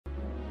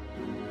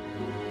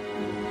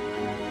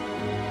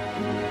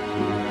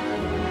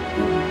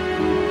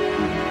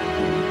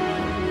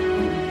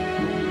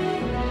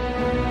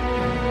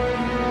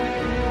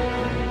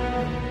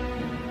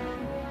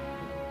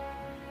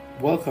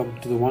welcome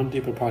to the One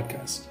Deeper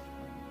podcast.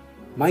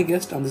 My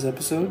guest on this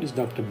episode is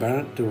Dr.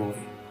 Barend De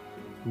Rooij.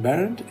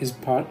 Barend is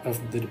part of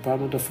the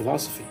Department of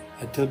Philosophy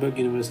at Tilburg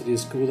University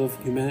School of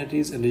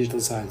Humanities and Digital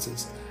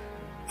Sciences.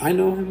 I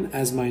know him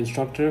as my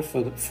instructor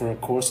for a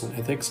course on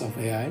ethics of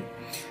AI,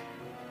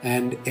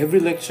 and every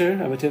lecture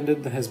I've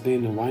attended has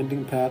been a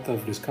winding path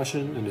of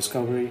discussion and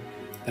discovery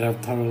that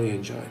I've thoroughly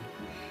enjoyed.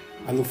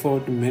 I look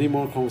forward to many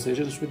more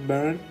conversations with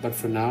Barend, but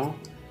for now,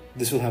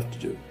 this will have to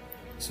do.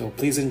 So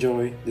please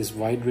enjoy this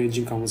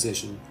wide-ranging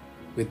conversation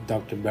with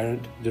Dr.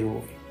 Barend De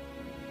Rooij.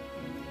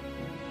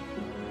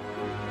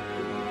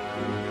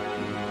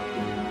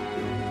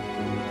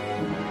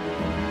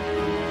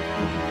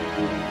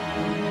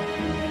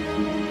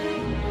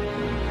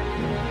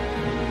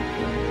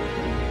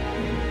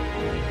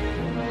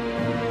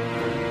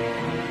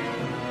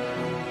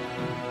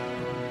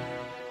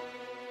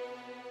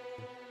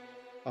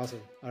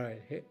 Awesome. All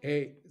right.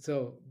 Hey.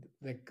 So,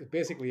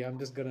 basically, I'm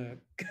just gonna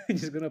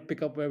just gonna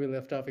pick up where we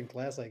left off in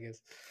class, I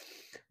guess.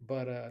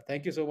 But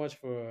thank you so much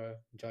for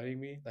joining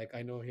me.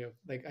 I know here,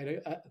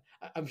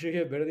 I'm sure you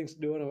have better things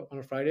to do on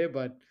a Friday,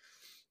 but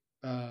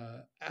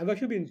I've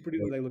actually been pretty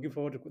looking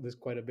forward to this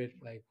quite a bit.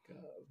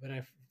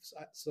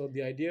 So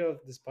the idea of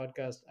this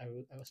podcast,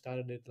 I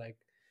started it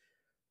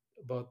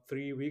about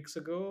 3 weeks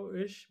ago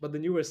ish. But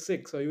then you were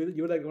sick, so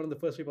you were like one of the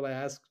first people I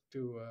asked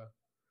to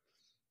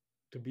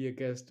be a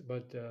guest,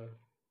 but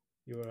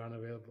you were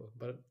unavailable.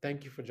 But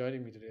thank you for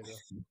joining me today,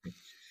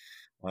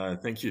 though.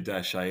 Thank you,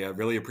 Desh. I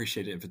really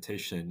appreciate the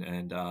invitation,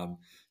 and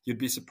you'd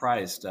be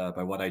surprised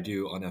by what I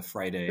do on a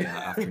Friday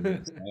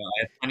afternoon. So I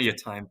have plenty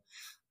of time,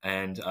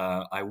 and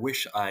I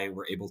wish I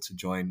were able to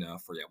join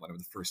for one of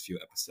the first few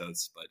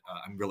episodes, but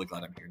I'm really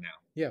glad I'm here now.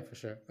 Yeah, for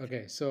sure.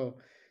 Okay, so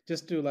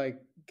just to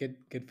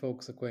get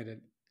folks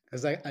acquainted,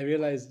 because I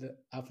realized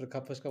after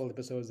first couple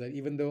episodes that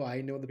even though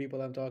I know the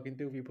people I'm talking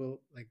to,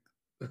 people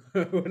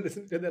who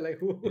listen to it, they're like,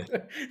 who? Yeah.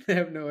 They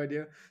have no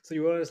idea. So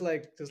you want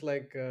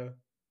to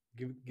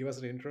give us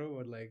an intro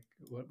or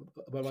what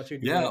about what you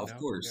do Yeah, right of now?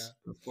 course,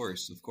 of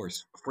course, of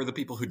course. For the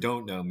people who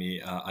don't know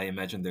me, I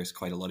imagine there's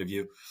quite a lot of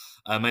you.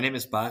 My name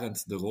is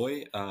Barend De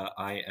Rooij.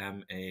 I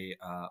am a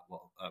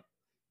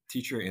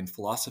teacher in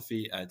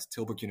philosophy at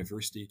Tilburg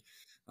University.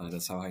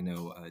 That's how I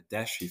know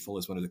Desh. He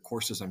follows one of the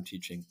courses I'm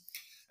teaching.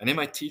 And in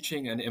my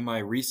teaching and in my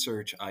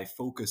research, I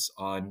focus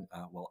on,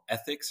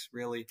 ethics,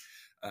 really,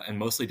 and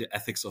mostly the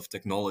ethics of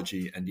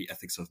technology and the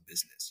ethics of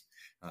business.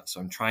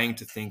 So I'm trying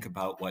to think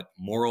about what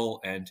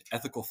moral and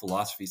ethical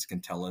philosophies can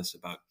tell us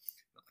about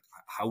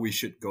how we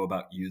should go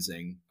about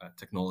using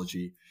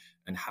technology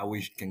and how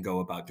we can go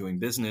about doing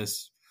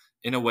business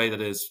in a way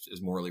that is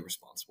morally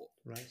responsible.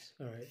 Right.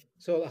 All right.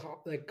 So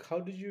how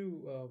did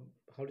you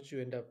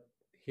end up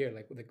here?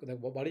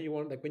 What do you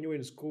want? Like when you were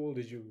in school,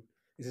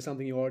 is it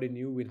something you already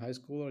knew in high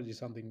school, or is it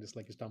something just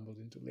like you stumbled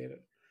into later?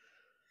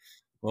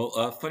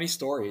 Well, funny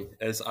story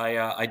is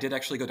I did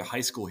actually go to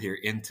high school here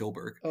in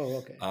Tilburg. Oh,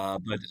 okay.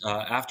 But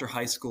after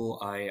high school,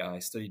 I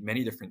studied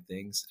many different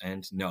things.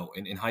 And no,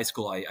 in high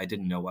school, I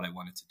didn't know what I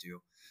wanted to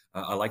do.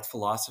 I liked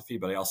philosophy,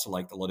 but I also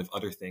liked a lot of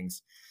other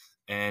things.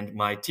 And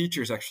my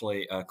teachers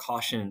actually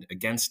cautioned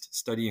against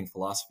studying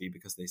philosophy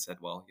because they said,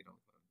 well,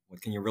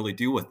 what can you really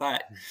do with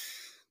that?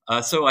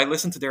 So I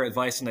listened to their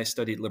advice and I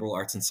studied liberal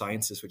arts and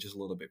sciences, which is a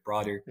little bit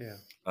broader. Yeah.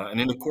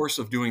 And in the course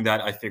of doing that,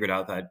 I figured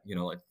out that,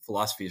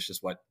 philosophy is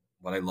just what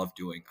I love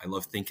doing. I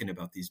love thinking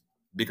about these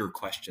bigger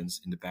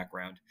questions in the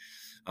background.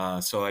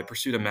 So I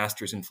pursued a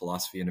master's in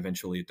philosophy and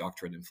eventually a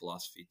doctorate in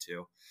philosophy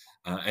too.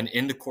 And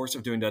in the course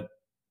of doing that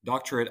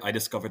doctorate, I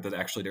discovered that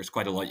actually there's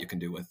quite a lot you can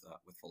do with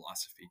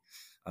philosophy.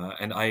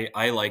 And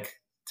I like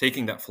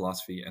taking that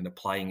philosophy and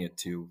applying it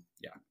to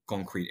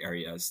concrete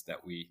areas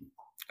that we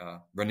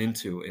run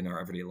into in our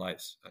everyday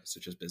lives,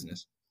 such as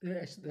business.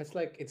 Yeah, that's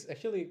it's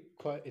actually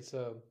quite. It's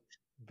a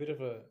bit of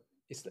a.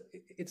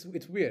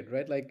 It's weird,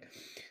 right? Like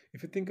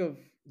if you think of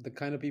the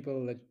kind of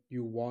people that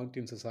you want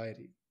in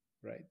society,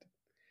 right?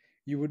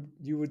 You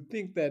would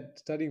think that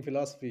studying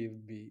philosophy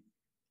would be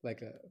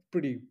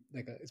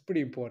it's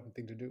pretty important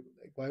thing to do.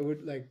 Like why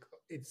would like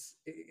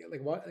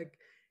why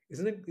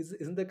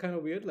isn't that kind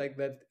of weird? Like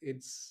that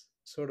it's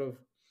sort of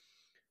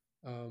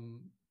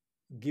um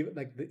give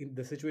like in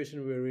the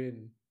situation we're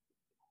in,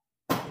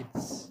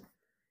 it's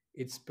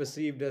it's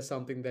perceived as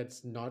something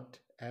that's not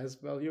as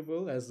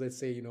valuable as, let's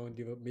say,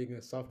 being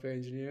a software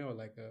engineer or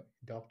like a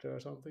doctor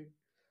or something.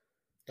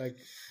 Like,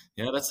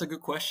 Yeah, that's a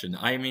good question.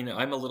 I mean,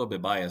 I'm a little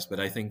bit biased, but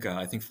I think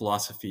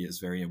philosophy is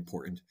very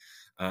important,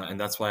 and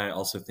that's why I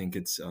also think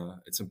it's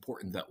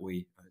important that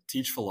we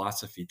teach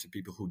philosophy to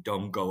people who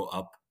don't go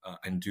up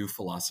and do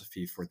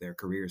philosophy for their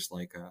careers,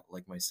 like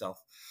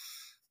myself.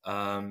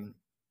 Um,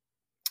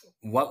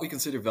 what we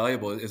consider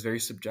valuable is very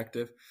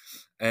subjective.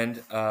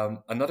 And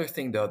another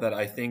thing, though, that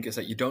I think is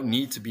that you don't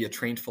need to be a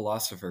trained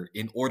philosopher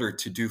in order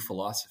to do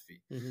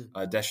philosophy.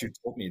 Deshu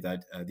told me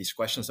that these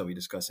questions that we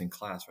discuss in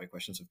class, right,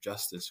 questions of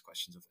justice,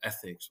 questions of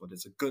ethics, what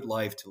is a good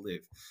life to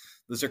live,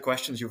 those are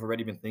questions you've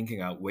already been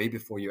thinking out way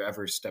before you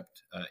ever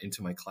stepped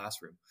into my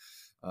classroom.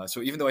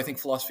 So even though I think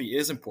philosophy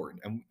is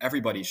important and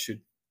everybody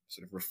should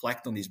sort of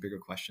reflect on these bigger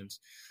questions,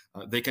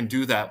 they can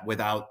do that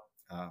without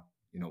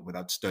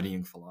without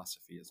studying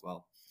philosophy as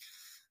well.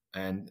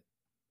 And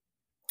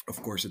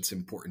of course, it's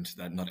important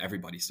that not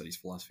everybody studies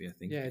philosophy, I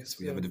think, Yeah, because it's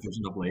we have a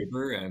division of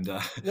labor, and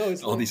no,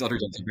 it's all like these other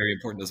jobs are very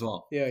important as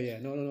well. yeah, yeah,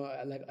 no, no, no.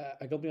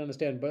 I completely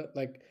understand, but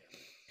like,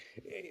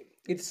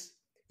 it's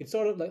it's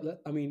sort of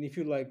I mean, if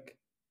you like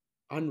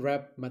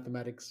unwrap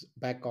mathematics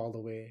back all the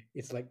way,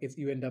 it's like it's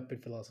you end up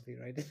in philosophy,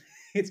 right?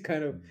 it's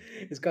kind of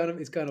Mhm. it's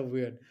kind of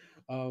weird.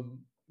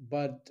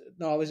 But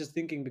no, I was just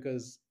thinking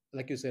because,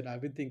 like you said,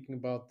 I've been thinking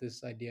about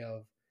this idea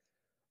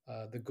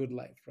of the good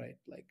life, right?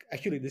 Like,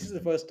 actually, this is the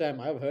Mhm. first time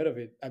I've heard of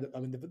it. I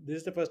mean, this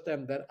is the first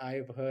time that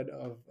I've heard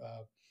of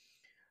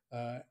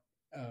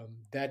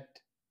that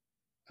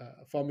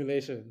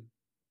formulation.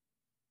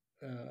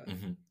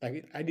 Mhm. I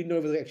didn't know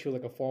it was actually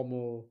like a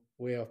formal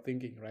way of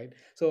thinking, right?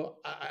 So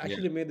I Yeah.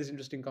 actually made this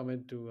interesting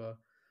comment to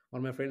one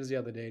of my friends the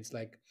other day. It's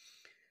like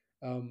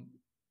um,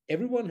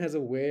 everyone has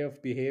a way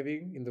of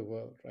behaving in the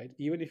world, right?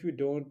 Even if you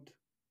don't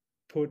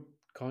put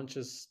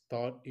conscious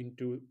thought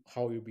into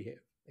how you behave,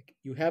 like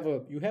you have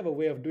a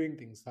way of doing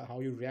things, how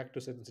you react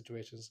to certain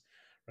situations,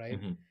 right?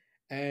 Mhm.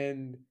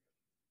 And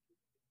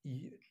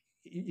y-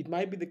 it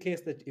might be the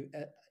case that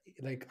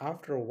like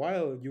after a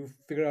while you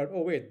figure out,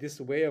 oh wait, this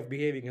way of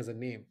behaving has a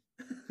name.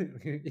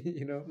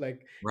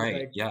 Like it's Right.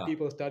 like Yeah.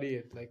 people study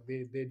it, like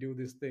they do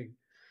this thing,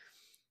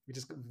 which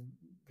is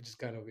which is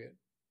kind of weird.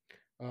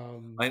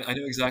 I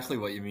know exactly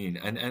what you mean,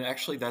 and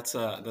actually that's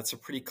a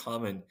pretty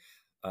common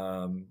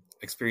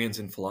experience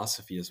in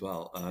philosophy as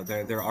well.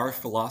 There are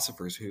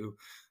philosophers who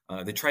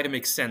they try to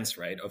make sense,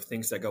 right, of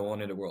things that go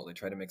on in the world. They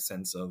try to make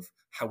sense of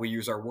how we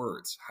use our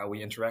words, how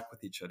we interact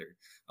with each other,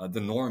 the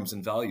norms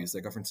and values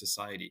that govern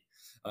society.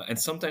 And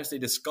sometimes they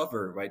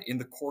discover, right, in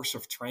the course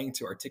of trying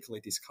to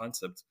articulate these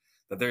concepts,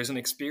 that there's an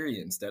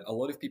experience that a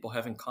lot of people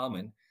have in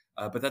common,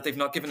 but that they've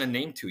not given a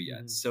name to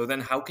yet. Mhm. So then,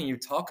 how can you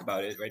talk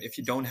about it, right, if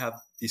you don't have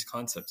these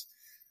concepts?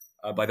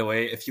 By the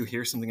way, if you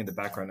hear something in the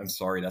background, I'm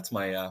sorry. That's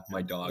my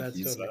dog.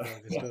 That's totally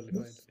fine. It's totally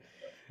fine.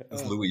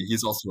 That's uh, Louis.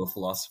 He's also a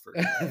philosopher.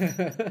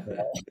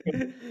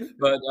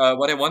 But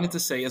what I wanted to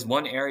say is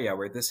one area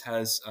where this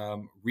has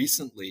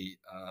recently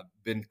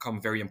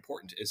become very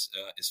important is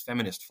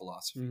feminist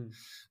philosophy. Mhm.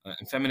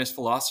 And feminist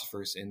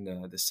philosophers in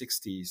the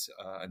 60s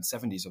and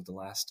 70s of the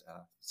last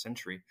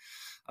century,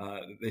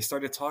 they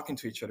started talking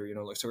to each other,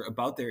 like sort of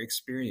about their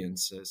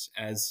experiences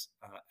as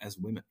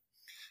women.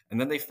 And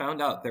then they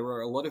found out there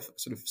were a lot of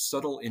sort of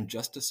subtle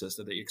injustices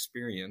that they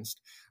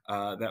experienced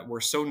that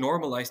were so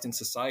normalized in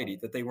society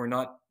that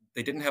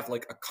they didn't have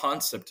like a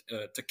concept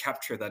to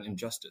capture that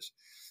injustice.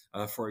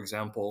 For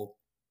example,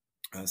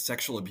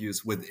 sexual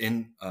abuse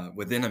within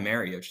a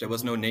marriage. There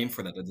was Mhm. no name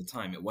for that at the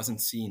time. It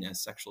wasn't seen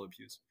as sexual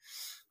abuse.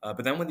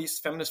 But then when these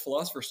feminist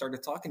philosophers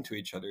started talking to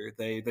each other,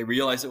 they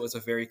realized it was a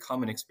very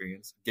common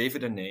experience, gave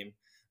it a name,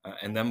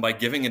 and then by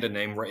giving it a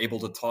name, we're able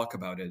to talk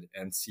about it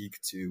and seek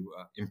to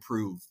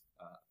improve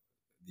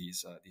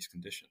these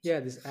conditions. Yeah,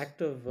 this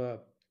act of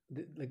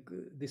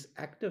this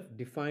act of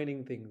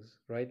defining things,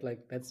 right?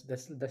 Like that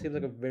seems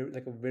Mhm.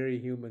 like a very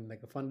human,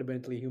 like a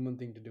fundamentally human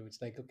thing to do.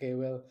 It's like, okay,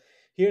 well,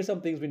 here's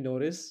some things we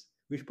notice,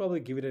 we should probably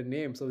give it a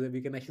name so that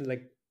we can actually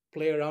like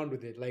play around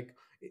with it. Like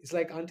it's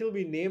like until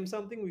we name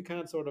something, we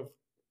can't sort of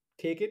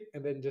take it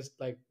and then just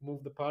like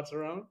move the parts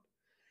around.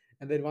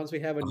 And then once we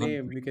have a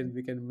name, 100%.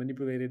 we can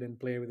manipulate it and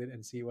play with it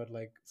and see what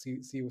like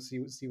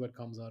see what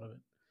comes out of it.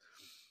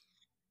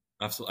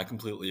 Absolutely, I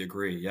completely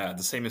agree. Yeah,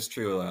 the same is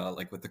true,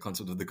 like with the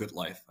concept of the good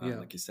life, Yeah.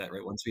 like you said,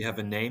 right? Once we have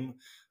a name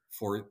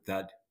for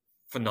that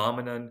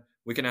phenomenon,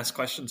 we can ask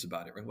questions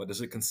about it, right? What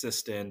does it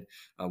consist in?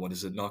 What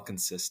does it not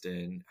consist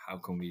in? How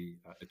can we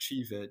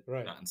achieve it?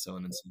 Right. And so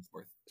on and so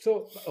forth.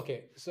 So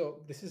okay,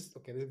 so this is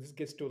okay. This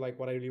gets to like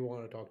what I really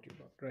want to talk to you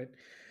about, right?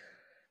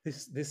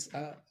 This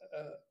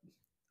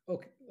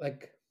okay,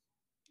 like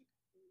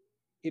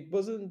it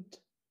wasn't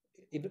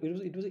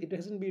it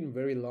hasn't been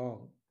very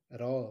long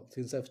at all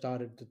since I've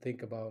started to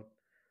think about,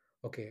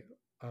 okay,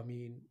 I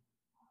mean,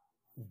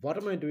 what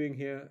am I doing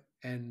here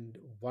and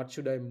what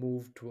should I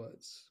move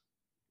towards,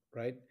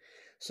 right?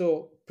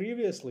 So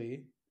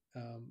previously,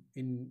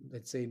 in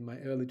let's say in my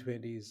early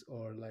 20s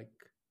or like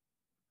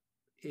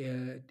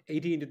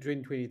 18 to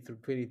 2020 through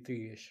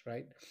 23ish,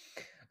 right?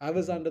 I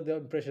was Mhm. under the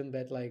impression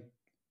that like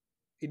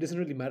it doesn't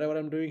really matter what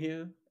I'm doing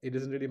here. It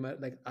doesn't really matter.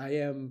 Like I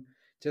am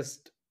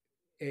just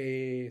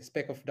a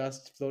speck of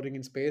dust floating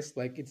in space.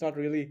 Like it's not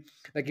really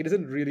like it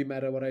doesn't really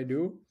matter what I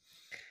do.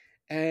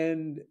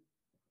 And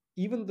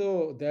even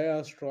though there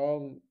are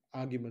strong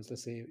arguments,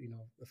 let's say,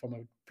 from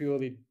a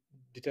purely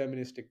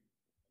deterministic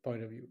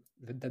point of view,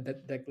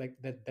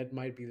 that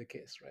might be the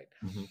case, right?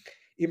 Mhm.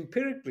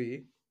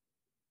 Empirically,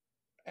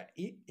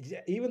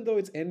 even though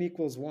it's n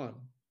equals one,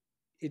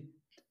 it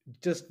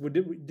just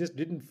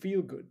didn't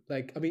feel good.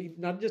 Like I mean,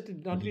 not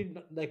Mhm. really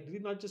like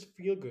did not just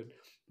feel good,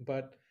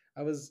 but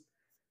I was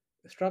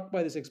struck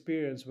by this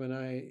experience when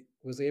I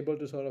was able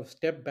to sort of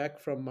step back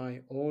from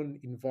my own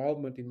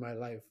involvement in my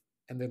life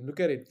and then look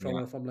at it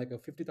Yeah. from like a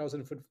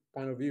 50,000 foot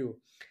point of view,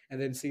 and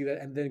then see that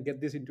and then get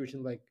this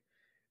intuition like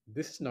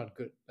this is not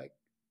good. Like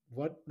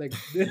what, like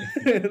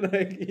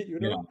like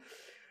Yeah,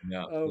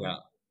 yeah, um yeah.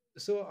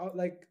 so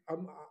like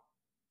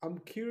I'm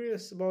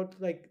curious about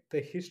like the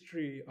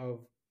history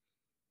of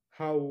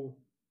how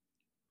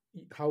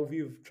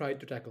we've tried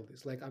to tackle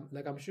this.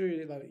 I'm sure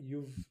like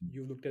Mhm.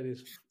 you've looked at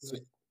this So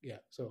like, yeah.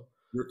 So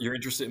you're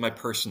interested in my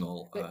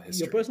personal like your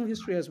history. personal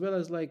history as well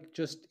as like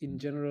just in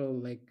general,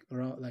 like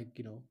around, like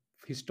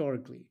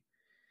historically.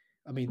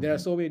 I mean, there are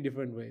Mhm. so many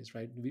different ways,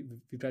 right?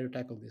 We try to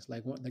tackle this.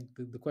 Like what, like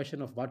the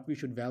question of what we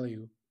should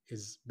value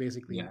is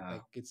basically Yeah.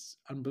 like it's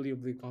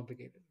unbelievably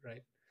complicated,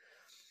 right?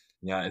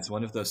 Yeah, it's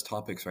one of those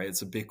topics, right?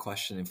 It's a big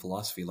question in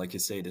philosophy. Like you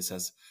say, this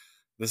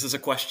is a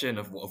question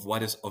of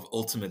what is of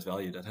ultimate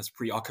value that has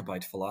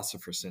preoccupied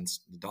philosophers since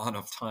the dawn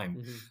of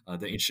time. Hmm.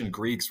 The ancient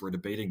Greeks were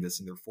debating this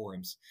in their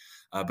forums.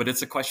 But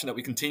it's a question that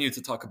we continue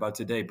to talk about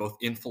today, both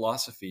in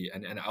philosophy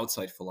and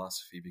outside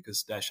philosophy,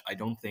 because Dash, I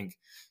don't think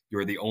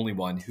you're the only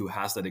one who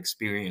has that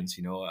experience,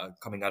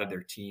 coming out of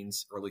their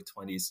teens, early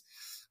 20s,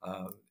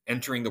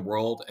 entering the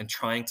world and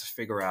trying to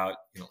figure out,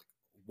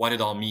 what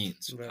it all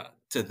means Right.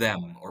 to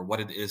them or what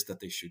it is that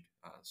they should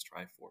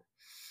strive for.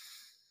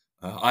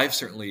 I've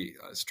certainly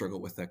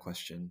struggled with that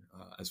question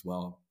as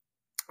well.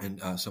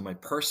 And so my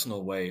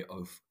personal way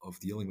of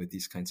dealing with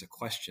these kinds of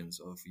questions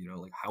of,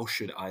 like, how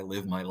should I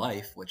live my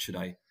life? What should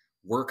I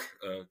work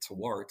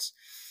towards?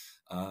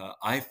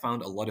 I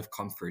found a lot of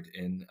comfort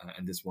in,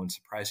 and this won't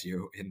surprise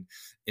you,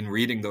 in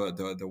reading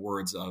the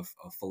words of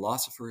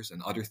philosophers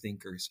and other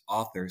thinkers,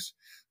 authors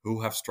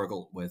who have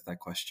struggled with that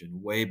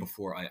question way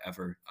before I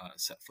ever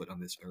set foot on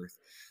this earth.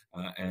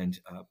 And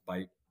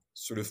by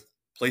sort of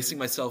placing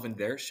myself in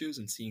their shoes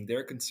and seeing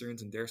their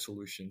concerns and their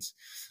solutions,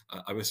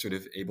 I was sort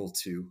of able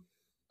to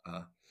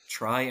uh,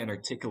 try and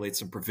articulate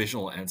some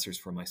provisional answers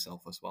for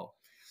myself as well.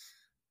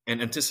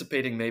 And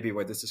anticipating maybe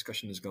where this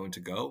discussion is going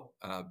to go,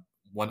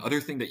 one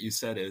other thing that you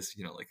said is,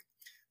 like,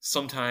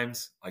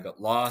 sometimes I got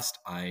lost.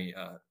 I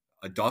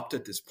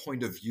adopted this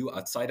point of view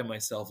outside of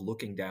myself,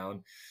 looking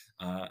down,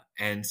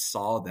 and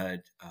saw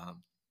that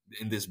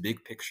in this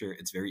big picture,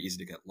 it's very easy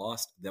to get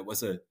lost. That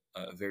was a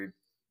very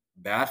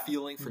bad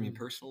feeling for me Hmm.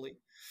 personally.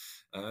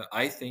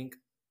 I think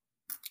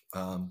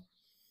um,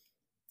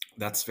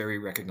 that's very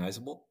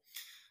recognizable.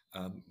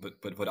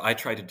 But what I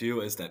try to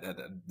do is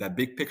that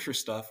big picture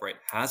stuff, right,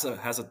 has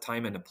a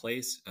time and a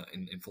place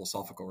in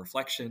philosophical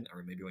reflection,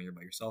 or maybe when you're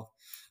by yourself.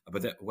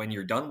 But that when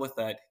you're done with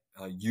that,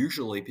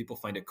 usually people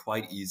find it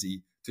quite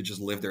easy to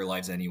just live their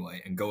lives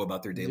anyway and go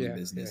about their daily Yeah, yeah,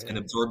 business and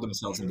yeah. absorb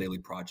themselves in True. daily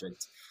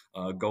projects,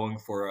 going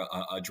for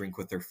a drink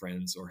with their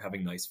friends or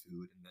having nice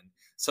food, and then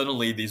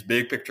suddenly these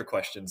big picture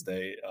questions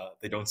they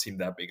don't seem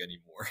that big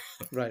anymore.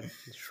 Right.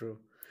 It's true.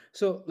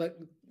 So like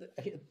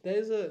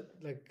there's a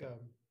like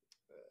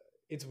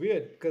it's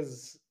weird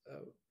because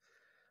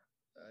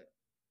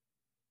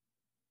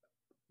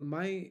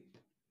my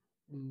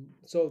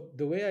so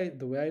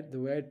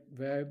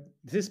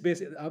this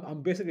basically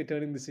I'm basically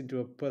turning this into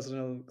a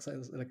personal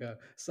like a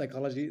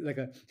psychology, like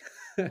a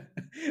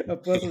a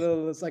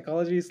personal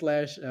psychology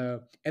slash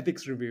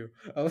ethics review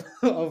of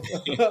of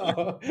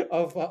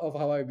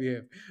how I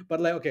behave. But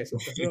like okay, so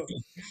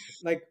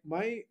like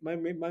my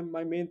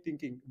main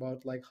thinking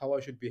about like how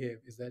I should behave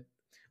is that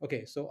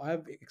okay, so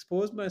I've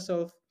exposed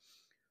myself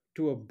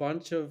to a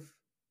bunch of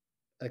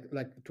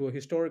like to a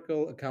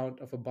historical account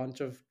of a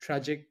bunch of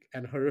tragic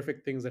and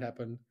horrific things that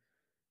happened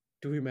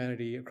to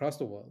humanity across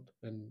the world,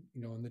 and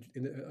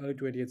in the early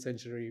 20th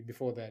century,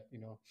 before that,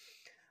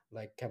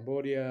 like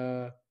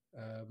Cambodia,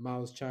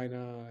 Mao's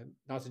China,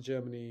 Nazi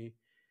Germany,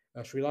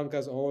 Sri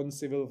Lanka's own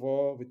civil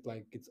war with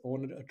like its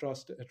own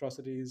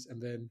atrocities,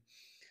 and then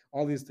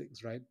all these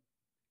things, right?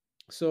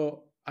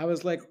 So I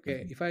was like,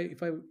 okay, Mhm.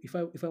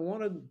 if I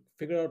want to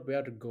figure out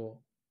where to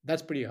go,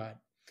 that's pretty hard.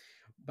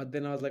 But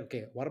then I was like,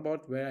 okay, what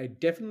about where I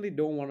definitely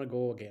don't want to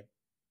go again?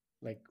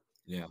 Like,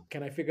 Yeah.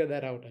 can I figure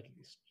that out at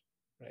least?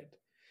 Right.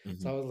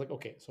 So Hmm. I was like,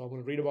 okay, so I'm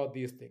going to read about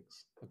these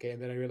things. Okay.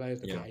 And then I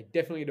realized, okay, Yeah. I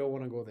definitely don't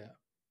want to go there.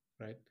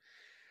 Right.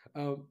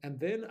 And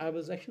then I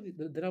was actually,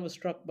 then I was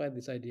struck by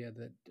this idea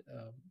that,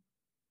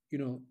 you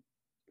know,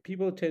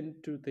 people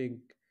tend to think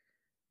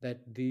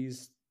that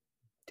these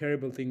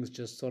terrible things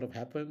just sort of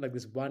happen. Like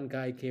this one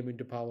guy came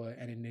into power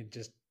and then it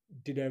just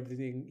did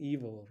everything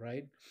evil.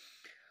 Right.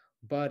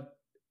 But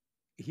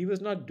he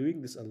was not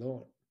doing this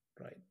alone,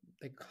 right?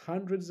 Like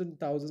hundreds and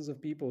thousands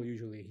of people,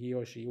 usually he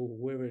or she or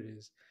whoever it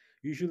is,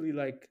 usually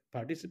like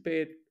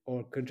participate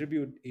or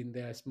contribute in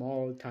their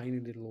small tiny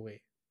little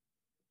way,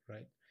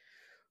 right?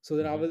 So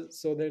then I Hmm. was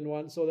so then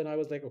one so then I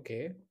was like,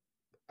 okay,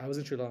 I was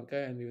in Sri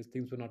Lanka and it was,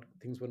 things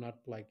were not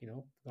like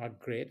not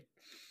great,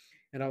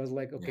 and I was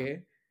like, Yeah.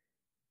 okay,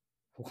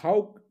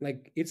 how,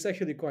 like, it's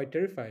actually quite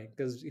terrifying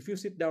because if you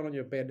sit down on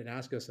your bed and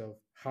ask yourself,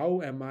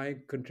 how am I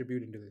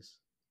contributing to this?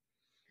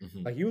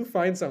 Hmm. Like you'll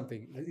find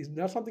something. It's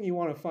not something you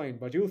want to find,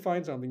 but you'll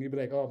find something. You'll be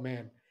like, oh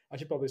man, I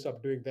should probably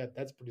stop doing that.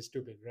 That's pretty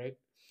stupid, right?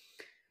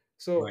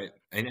 So Right.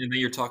 And then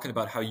you're talking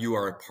about how you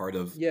are a part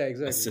of yeah, a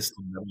exactly.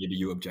 system that maybe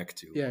you object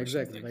to Yeah, or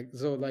exactly. something.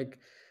 Like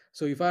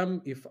so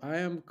if I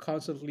am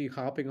constantly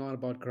harping on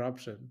about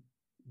corruption,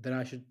 then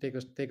I should take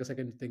a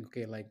second to think,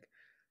 okay, like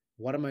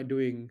what am I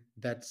doing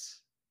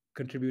that's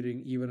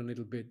contributing even a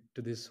little bit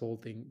to this whole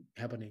thing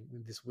happening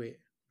in this way,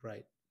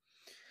 right?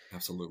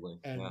 Absolutely.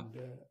 Yeah.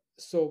 And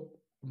so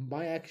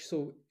my action,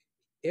 so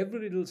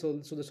every little,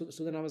 so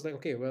then I was like,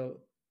 okay, well,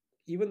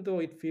 even though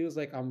it feels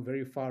like I'm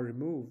very far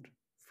removed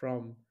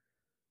from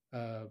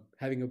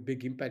having a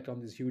big impact on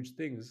these huge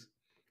things,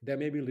 there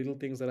may be little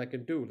things that I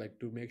can do, like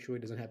to make sure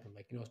it doesn't happen.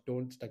 Like,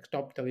 don't, like,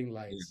 stop telling Yeah.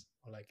 lies,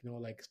 or, like,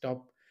 like,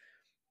 stop,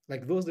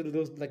 like, those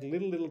like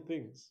little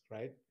things,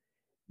 right?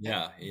 A-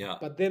 Yeah. Yeah.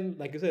 but then,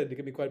 like you said, it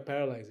can be quite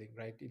paralyzing,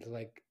 right? It's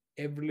like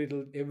every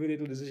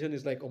little decision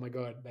is like, oh my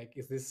god, like,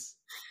 is this,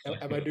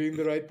 am I doing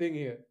the right thing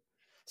here?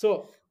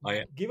 So,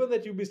 I given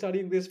that you've been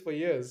studying this for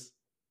years,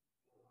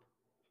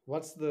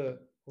 what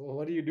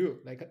do you do?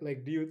 Like,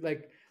 do you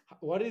like,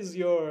 what is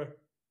your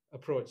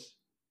approach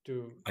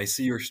to? I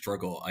see your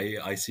struggle.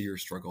 I see your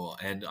struggle,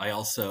 and I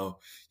also,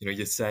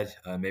 you said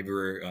maybe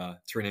we're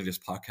turning this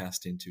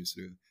podcast into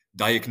sort of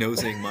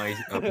diagnosing my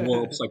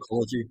moral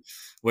psychology,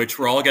 which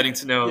we're all getting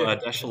to know Yeah.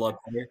 Dash a lot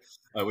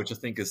better, which I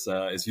think is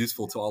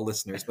useful to all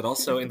listeners. But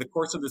also in the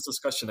course of this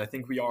discussion, I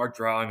think we are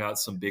drawing out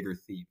some bigger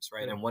themes,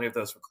 right? Yeah. And one of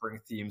those recurring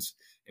themes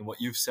in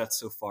what you've said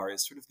so far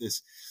is sort of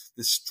this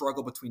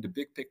struggle between the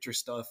big picture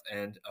stuff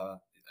and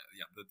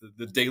yeah,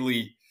 the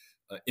daily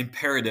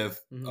imperative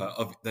Hmm.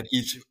 of that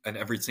each and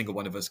every single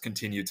one of us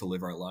continue to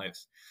live our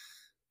lives.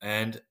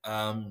 And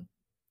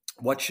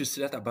what you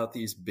said about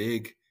these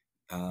big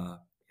uh,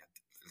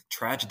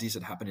 tragedies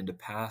that happened in the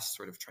past,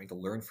 sort of trying to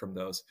learn from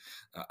those,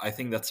 I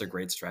think that's a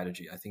great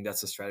strategy. I think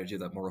that's a strategy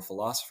that moral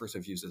philosophers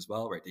have used as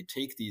well, right? They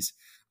take these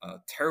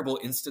terrible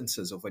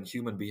instances of when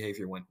human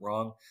behavior went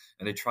wrong,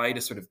 and they try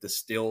to sort of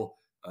distill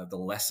the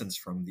lessons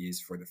from these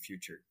for the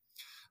future.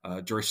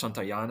 George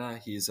Santayana,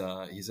 he's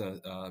a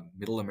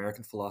Middle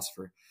American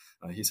philosopher.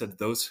 He said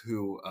those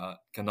who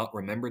cannot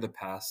remember the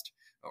past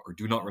or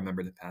do not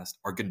remember the past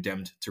are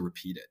condemned to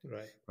repeat it.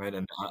 Right. Right,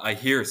 and I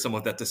hear some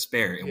of that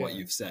despair in what Yeah.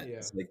 you've said. Yeah.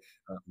 It's like,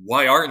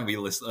 why aren't we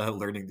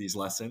learning these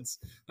lessons?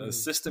 Hmm.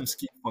 Systems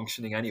keep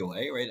functioning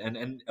anyway, right?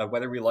 And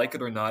whether we like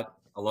it or not,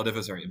 a lot of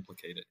us are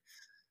implicated.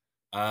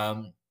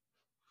 Um,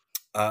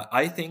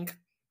 I think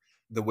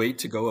the way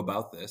to go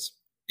about this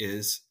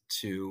is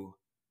to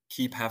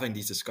keep having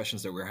these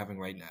discussions that we're having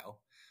right now,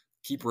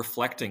 keep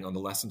reflecting on the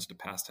lessons the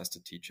past has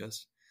to teach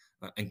us,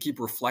 and keep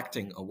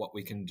reflecting on what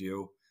we can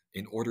do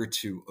in order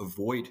to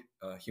avoid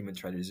human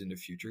tragedies in the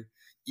future,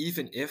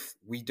 even if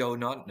we do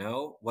not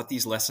know what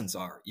these lessons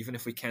are, even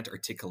if we can't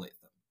articulate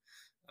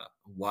them.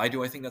 Why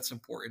do I think that's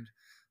important?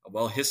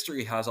 Well,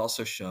 history has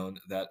also shown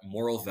that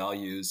moral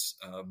values,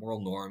 moral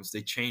norms,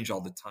 they change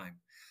all the time.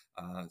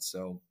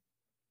 So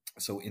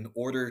in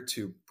order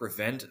to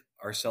prevent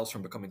ourselves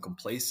from becoming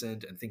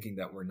complacent and thinking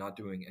that we're not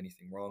doing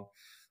anything wrong,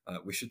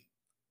 we should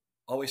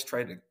always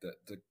try to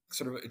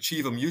sort of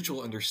achieve a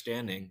mutual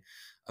understanding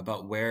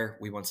about where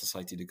we want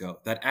society to go.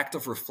 That act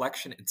of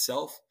reflection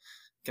itself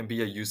can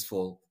be a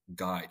useful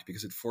guide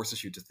because it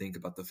forces you to think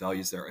about the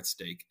values that are at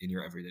stake in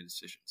your everyday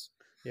decisions.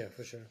 Yeah,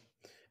 for sure.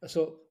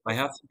 So, I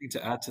have something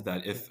to add to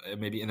that, yeah. if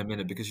maybe in a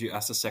minute, because you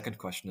asked a second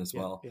question as Yeah.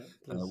 well, Yeah.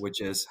 Please.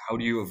 which is how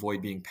do you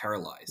avoid being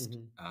paralyzed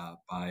Hmm.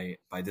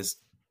 by this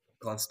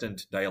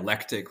constant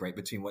dialectic, right,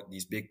 between what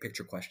these big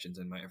picture questions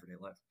in my everyday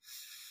life.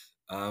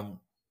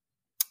 Um,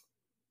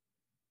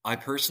 I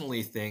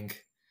personally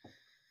think,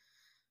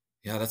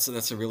 yeah, that's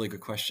a really good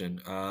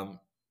question.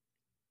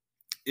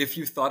 If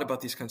you thought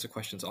about these kinds of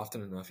questions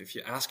often enough, if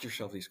you ask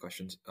yourself these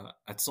questions,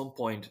 at some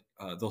point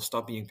they'll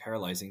stop being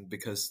paralyzing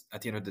because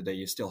at the end of the day,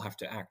 you still have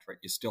to act, right?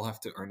 You still have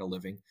to earn a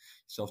living, you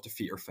still have to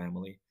feed your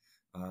family.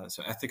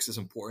 So ethics is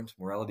important,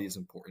 morality is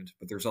important,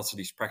 but there's also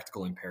these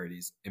practical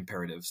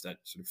imperatives that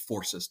sort of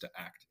force us to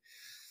act.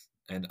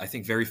 And I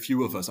think very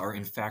few of us are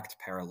in fact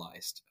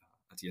paralyzed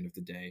at the end of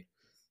the day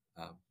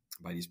um,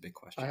 by these big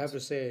I have questions. to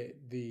say,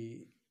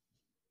 the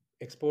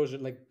exposure,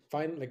 like,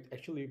 like,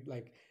 actually,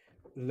 like,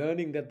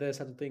 learning that there's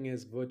such a thing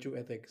as virtue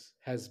ethics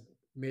has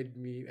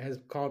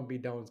calmed me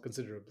down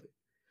considerably.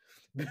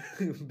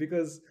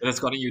 Because, And it's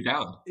gotten you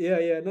down. yeah,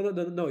 yeah,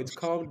 no, it's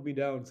calmed me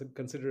down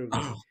considerably.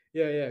 Oh,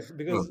 Yeah, yeah, good,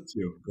 because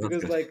too. That's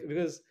because good. like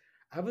because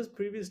I was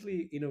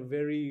previously in a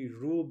very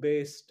rule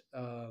based,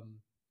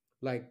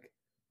 like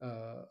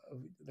uh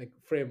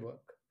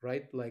framework,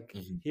 right? Like,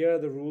 Hmm. here are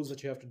the rules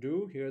that you have to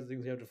do, here are the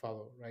things you have to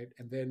follow, right?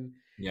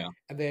 Yeah,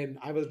 And then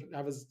I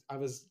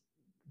was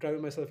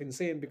driving myself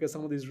insane because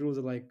some of these rules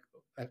are like,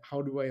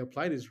 how do I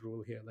apply this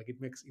rule here? Like,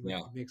 yeah,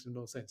 it makes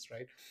no sense,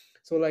 right?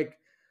 So, like,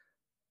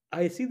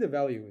 I see the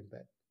value in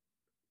that.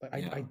 Like, I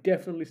yeah.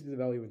 definitely see the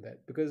value in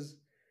that, because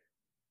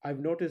I've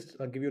noticed.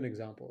 I'll give you an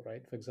example,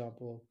 right? For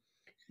example,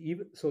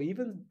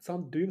 even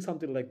some doing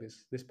something like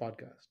this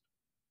podcast,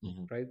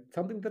 Hmm. right?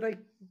 Something that I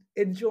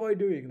enjoy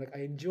doing. Like, I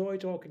enjoy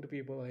talking to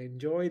people. I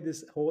enjoy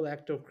this whole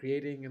act of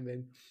creating and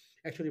then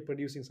actually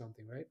producing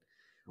something, right?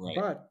 Right.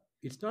 But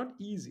it's not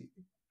easy,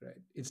 right?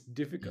 It's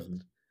difficult. Hmm.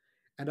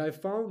 And I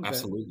found that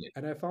Absolutely.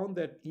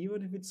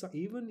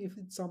 even if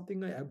it's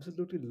something I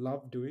absolutely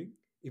love doing,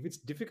 if it's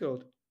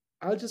difficult,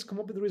 I'll just come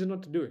up with a reason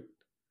not to do it.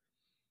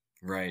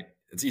 Right.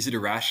 It's easy to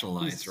It's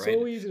rationalize, right?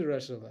 so easy to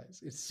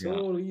rationalize. It's Yeah.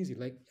 so easy.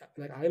 Like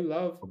I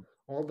love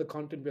all the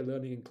content we're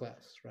learning in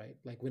class, right?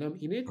 Like when I'm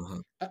in it,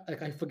 Uh-huh.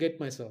 like I forget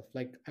myself.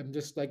 Like I'm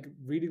just like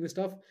reading the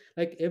stuff.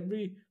 Like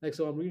every like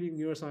so I'm reading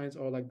neuroscience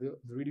or like the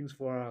readings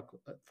for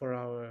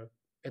our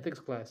ethics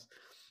class,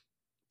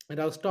 and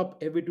I'll stop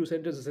every two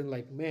sentences and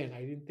like, man,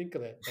 I didn't think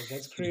of that. Like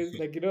that's crazy.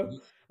 Like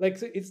like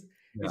so it's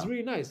Yeah.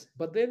 really nice.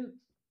 But then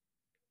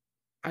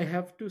I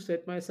have to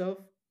set myself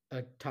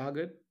a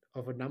target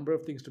of a number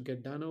of things to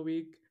get done a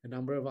week, a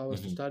number of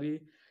hours to Hmm. study.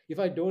 If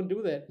I don't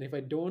do that, and if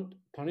I don't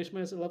punish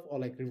myself or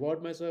like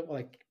reward myself, or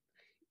like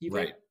if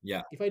I Right.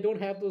 Yeah. if I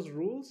don't have those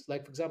rules,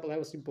 like for example, I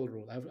have a simple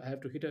rule. I have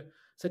to hit a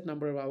set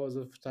number of hours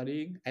of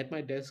studying at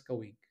my desk a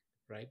week,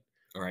 right?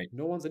 All right.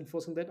 No one's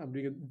enforcing that. I'm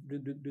doing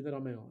that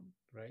on my own,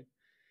 right?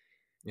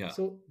 Yeah.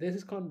 So this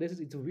is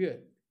it's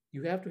weird.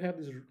 You have to have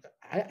this.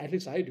 At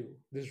least I do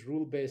this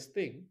rule based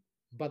thing,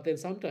 but then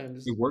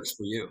sometimes It works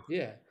for you.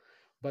 yeah,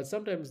 but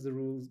sometimes the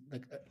rules,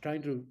 like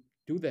trying to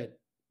do that,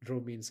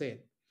 drove me insane.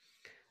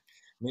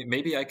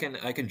 Maybe I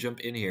can jump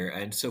in here.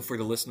 And so, for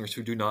the listeners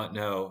who do not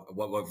know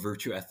what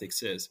virtue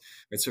ethics is,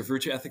 right? So,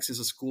 virtue ethics is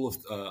a school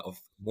of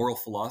moral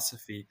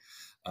philosophy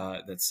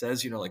that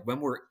says, like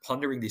when we're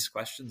pondering these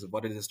questions of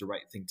what it is the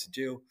right thing to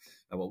do,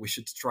 what we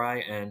should try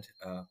and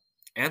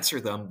answer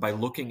them by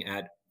looking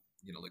at,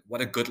 like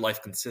what a good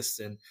life consists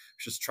in. We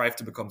should strive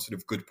to become sort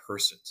of good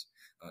persons.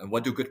 And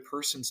what do good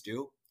persons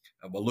do?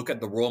 Well, look at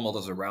the role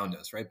models around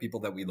us, right? People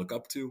that we look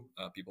up to,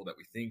 people that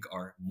we think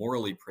are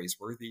morally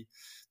praiseworthy.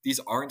 These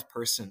aren't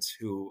persons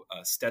who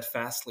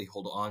steadfastly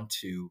hold on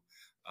to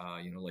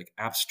like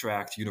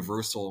abstract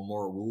universal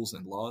moral rules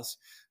and laws.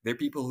 They're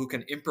people who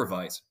can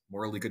improvise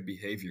morally good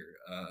behavior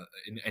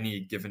in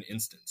any given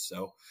instance.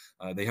 So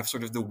they have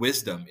sort of the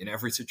wisdom in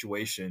every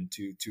situation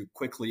to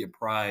quickly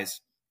apprise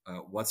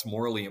what's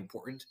morally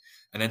important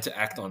and then to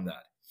act on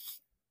that.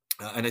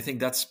 And I think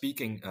that's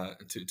speaking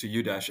to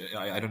you, Dash.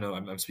 I don't know.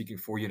 I'm speaking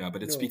for you now,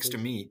 but it No, speaks to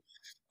please.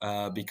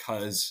 me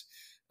because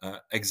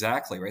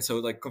exactly right. So,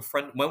 like,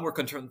 when we're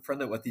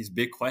confronted with these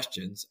big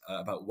questions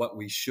about what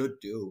we should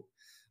do,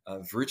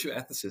 virtue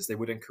ethicists, they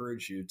would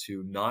encourage you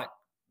to not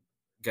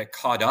get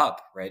caught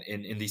up, right,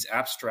 in these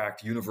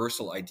abstract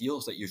universal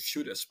ideals that you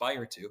should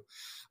aspire to,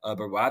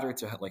 but rather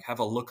to like have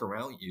a look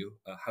around you,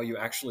 how you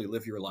actually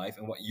live your life,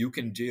 and what you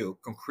can do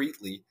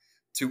concretely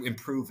to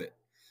improve it,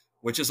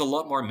 which is a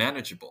lot more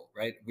manageable,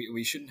 right?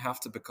 We shouldn't have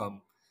to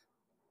become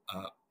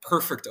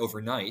perfect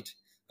overnight.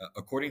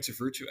 According to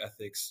virtue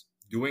ethics,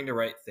 doing the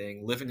right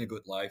thing, living a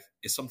good life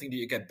is something that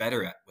you get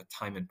better at with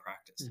time and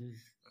practice. Hmm.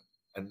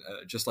 And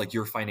just like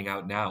you're finding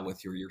out now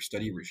with your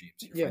study regimes,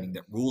 you're Yeah, finding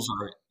that rules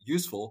are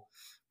useful,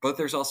 but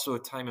there's also a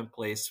time and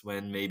place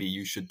when maybe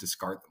you should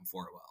discard them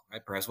for a while,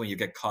 right? Perhaps when you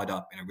get caught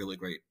up in a really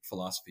great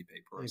philosophy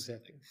paper or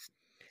something. exactly.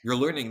 You're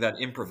learning that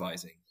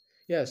improvising.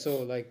 Yeah,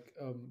 so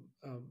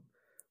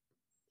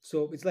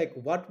so it's like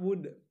what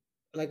would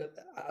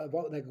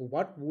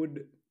what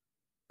would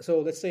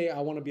so let's say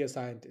I want to be a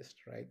scientist,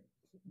 right?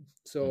 Hmm.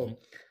 So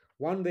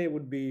one day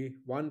would be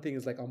one thing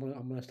is like I'm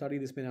gonna study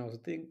this many hours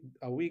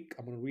a week.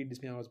 I'm gonna read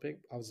this many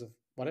hours of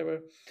whatever.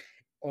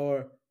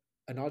 Or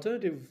an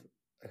alternative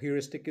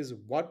heuristic is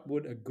what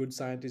would a good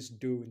scientist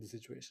do in the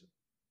situation,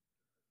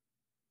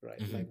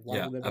 right? Hmm. Like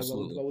Yeah,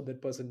 absolutely. what would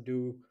that person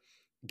do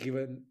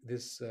given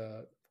this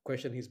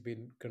question he's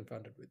been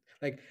confronted with?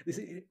 Like this,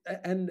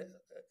 and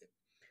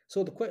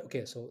so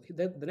okay, so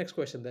then the next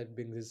question that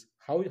brings is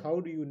how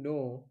do you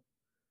know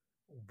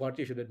what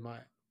you should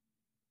admire,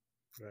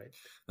 right?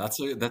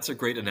 That's a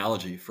great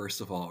analogy,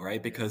 first of all, right?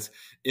 Yeah. Because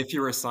if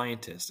you're a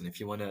scientist and if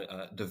you want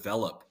to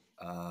develop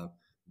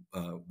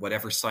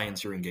whatever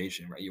science you're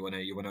engaged in, right? You want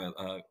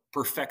to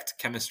perfect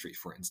chemistry,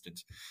 for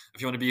instance.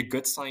 If you want to be a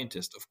good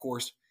scientist, of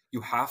course,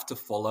 you have to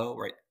follow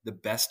right the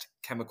best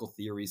chemical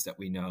theories that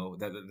we know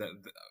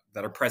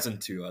that are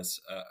present to us,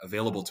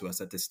 available to us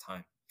at this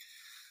time.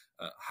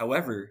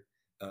 However,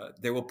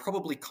 there will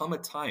probably come a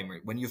time,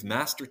 right, when you've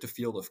mastered the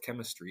field of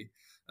chemistry,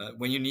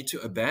 when you need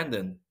to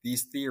abandon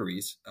these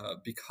theories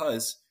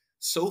because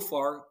so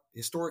far,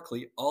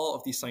 historically, all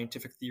of these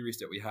scientific theories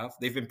that we have,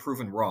 they've been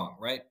proven wrong,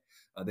 right?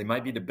 They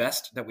might be the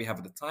best that we have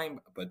at the time,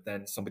 but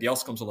then somebody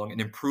else comes along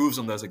and improves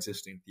on those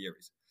existing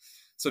theories.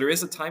 So there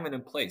is a time and a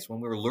place when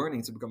we're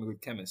learning to become a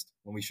good chemist,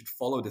 when we should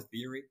follow the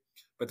theory,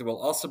 but there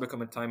will also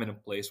become a time and a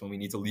place when we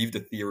need to leave the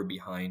theory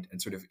behind and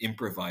sort of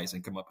improvise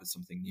and come up with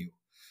something new.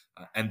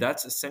 And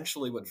that's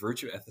essentially what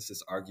virtue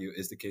ethicists argue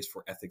is the case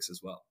for ethics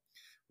as well.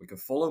 We can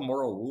follow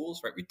moral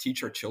rules, right? We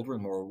teach our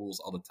children moral rules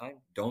all the time.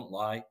 Don't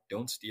lie,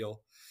 don't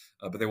steal.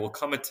 But there will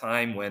come a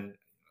time when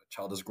a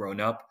child has grown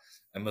up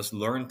and must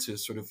learn to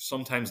sort of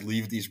sometimes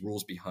leave these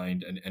rules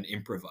behind and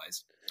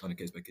improvise on a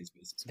case by case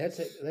basis. That's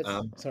it. That's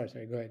Um, sorry.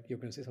 Go ahead. You're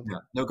going to say yeah, something.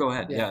 no, go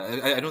ahead. Yeah.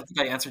 Yeah, I don't think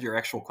I answered your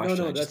actual No, question.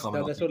 no, I just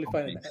commented on that's the totally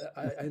fine.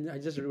 base. I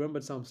just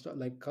remembered some stuff,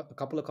 like a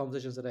couple of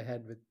conversations that I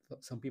had with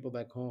some people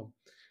back home.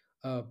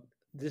 Uh,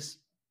 this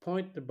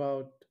point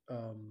about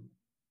um,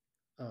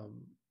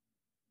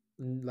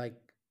 like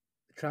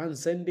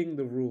transcending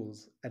the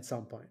rules at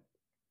some point,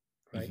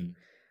 right? Hmm.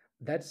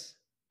 That's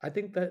I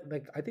think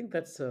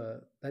that's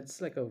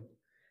like a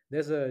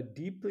there's a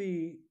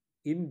deeply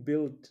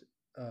inbuilt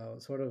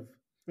sort of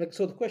like,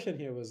 so the question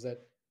here was that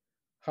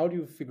how do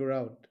you figure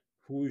out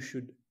who you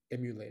should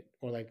emulate,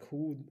 or like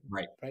who,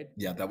 Right. right?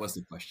 Yeah, that was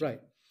the question.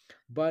 Right.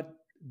 But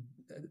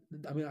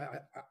I mean,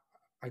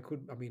 I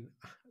could, I mean,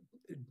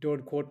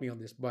 don't quote me on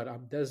this, but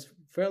there's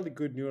fairly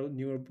good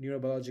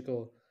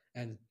neurobiological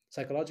and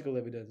psychological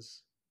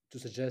evidence to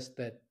suggest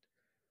that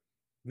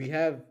we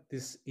have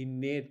this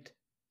innate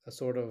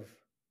sort of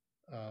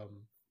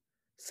um,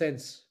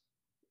 sense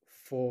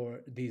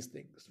for these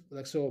things.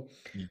 Like so,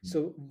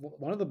 Mhm.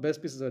 one of the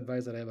best pieces of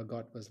advice that I ever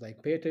got was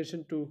like pay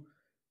attention to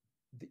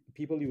the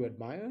people you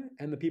admire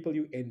and the people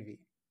you envy,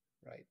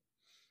 right?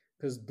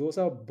 Because those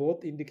are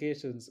both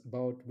indications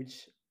about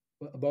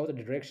the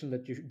direction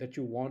that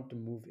you want to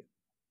move in,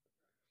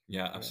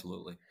 Yeah, right?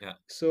 absolutely. Yeah.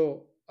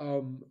 So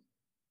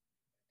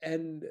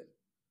and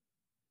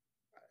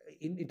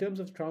in terms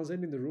of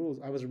transcending the rules,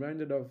 I was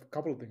reminded of a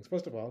couple of things.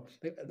 First of all,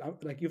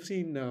 like you've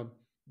seen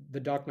the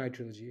Dark Knight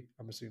trilogy,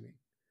 I'm assuming.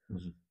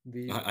 Mhm.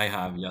 The I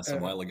have, yes, a uh,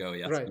 while ago,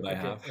 yes, right, but I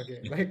okay, have. okay,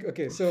 like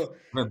okay, so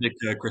I'm a big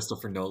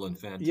Christopher Nolan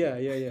fan too. yeah,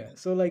 yeah, yeah.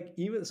 So like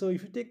even so,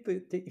 if you take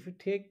if you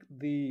take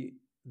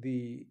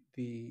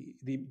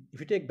if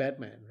you take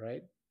Batman,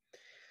 right?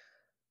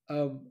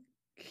 Um,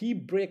 he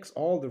breaks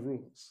all the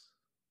rules,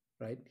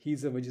 right?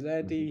 He's a Mhm.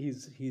 vigilante.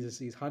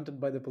 He's hunted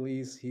by the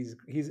police. He's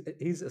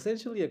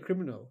essentially a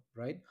criminal,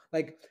 right?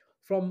 Like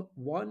from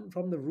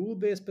the rule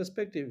based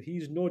perspective,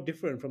 he's no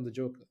different from the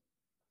Joker,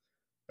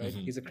 right?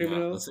 Mhm. He's a Yeah,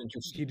 criminal. that's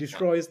interesting. He Yeah.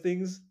 destroys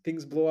things.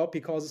 Things blow up.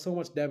 He causes so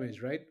much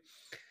damage, right?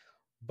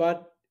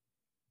 But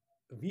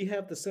we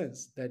have the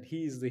sense that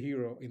he is the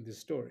hero in this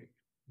story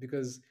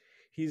because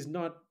he's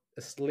not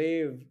a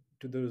slave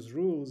to those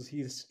rules.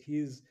 He's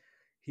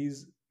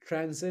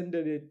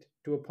transcended it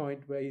to a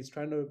point where he's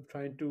trying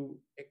to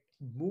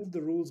move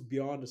the rules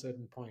beyond a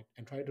certain point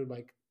and try to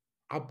like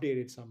update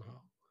it somehow.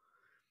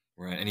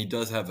 Right, and he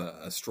does have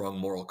a strong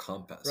moral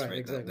compass, Right,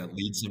 right? That exactly.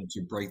 leads him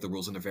to break the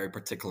rules in a very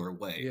particular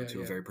way or Yeah, to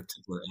a yeah. very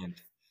particular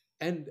end.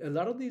 And a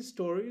lot of these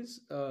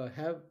stories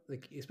have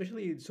like,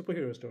 especially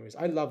superhero stories,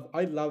 I love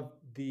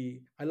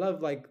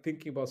like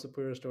thinking about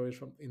superhero stories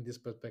from in this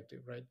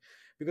perspective, right?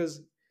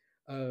 Because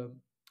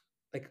um,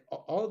 like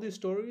all these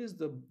stories,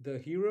 the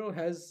hero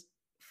has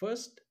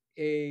first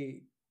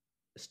a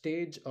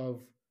stage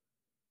of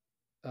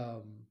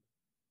um,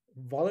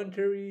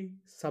 voluntary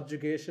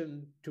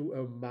subjugation to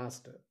a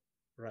master,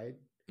 right?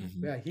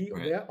 Mhm.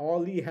 Right. Where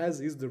all he has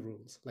is the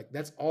rules. Like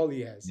that's all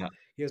he has. Yeah.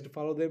 He has to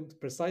follow them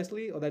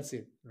precisely, or that's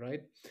it,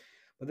 right?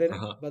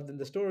 Uh-huh. But then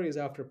the story is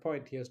after a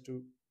point he has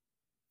to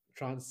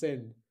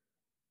transcend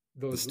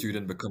The those,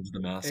 student becomes the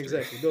master.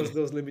 exactly,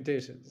 those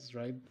limitations,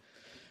 right?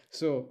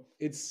 So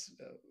it's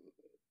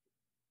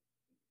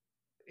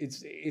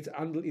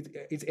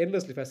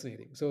endlessly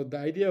fascinating. So the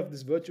idea of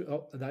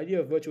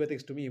virtue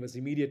ethics to me was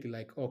immediately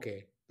like,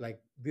 okay, like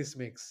this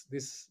makes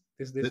this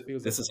feels like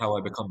This is something. how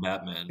I become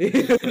Batman.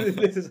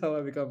 This is how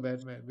I become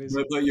Batman,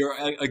 basically. But you're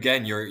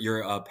again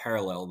your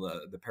parallel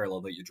the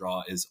parallel that you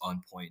draw is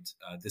on point.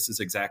 This is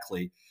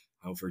exactly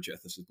how virtue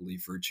ethicists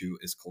believe virtue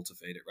is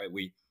cultivated. Right,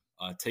 we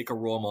take a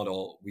role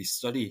model, we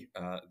study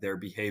their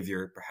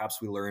behavior.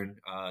 Perhaps we learn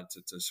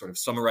to sort of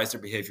summarize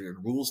their behavior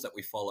in rules that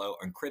we follow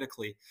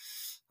uncritically.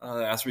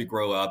 As we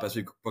grow up, as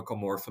we become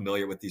more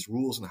familiar with these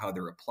rules and how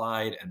they're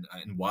applied and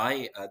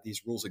why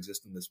these rules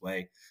exist in this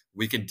way,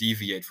 we can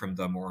deviate from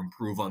them or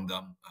improve on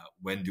them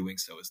when doing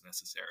so is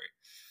necessary.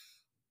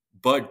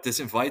 But this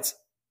invites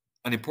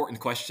an important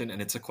question,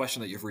 and it's a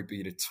question that you've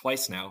repeated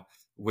twice now,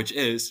 which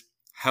is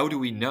how do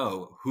we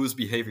know whose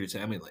behavior to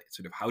emulate?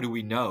 Sort of how do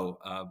we know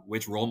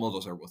which role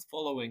models are worth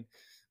following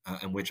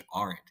and which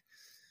aren't?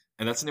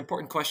 And that's an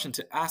important question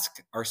to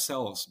ask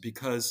ourselves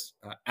because,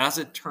 as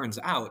it turns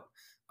out,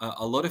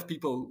 a lot of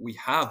people we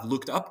have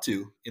looked up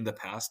to in the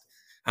past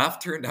have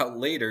turned out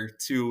later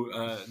to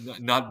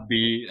not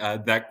be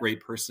that great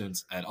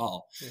persons at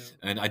all. Yeah.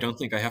 And I don't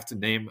think I have to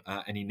name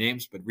any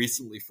names, but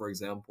recently, for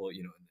example,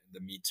 in the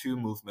Me Too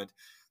movement,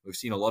 we've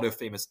seen a lot of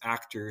famous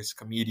actors,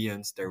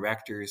 comedians,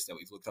 directors that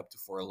we've looked up to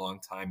for a long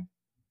time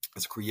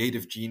as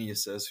creative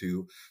geniuses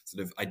who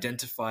sort of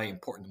identify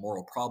important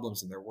moral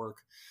problems in their work,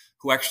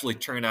 who actually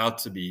turn out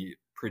to be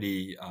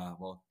pretty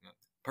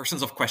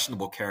persons of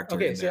questionable character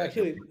Okay, in so their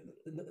actually,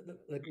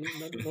 like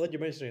now that you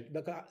mention it,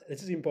 like,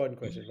 this is an important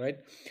question, right?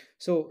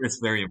 So, it's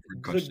a very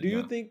important question.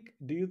 Yeah.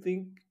 do you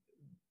think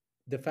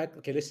the fact?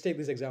 Okay, let's take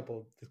this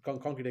example, this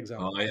concrete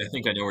example, I right?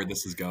 think I know where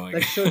this is going.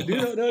 Like, so do you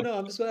know? No, no.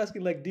 I'm just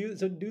asking. Like, do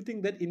you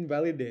think that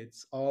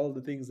invalidates all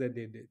the things that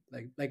they did?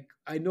 Like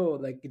I know,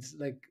 like it's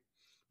like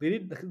they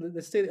did.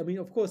 Let's say, I mean,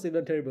 of course they've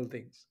done terrible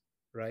things,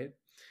 right?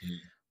 Mm,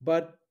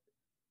 But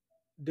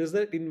does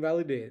that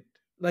invalidate,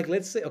 like,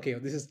 let's say, okay,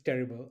 this is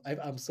terrible,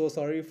 I'm so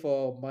sorry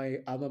for my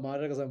alma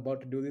mater because I'm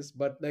about to do this,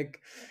 but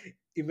like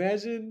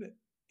imagine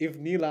if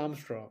Neil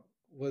Armstrong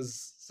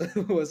was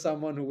was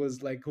someone who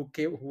was like who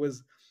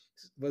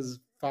was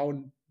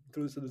found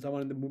through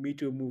someone in the Me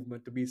Too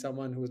movement to be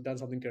someone who's done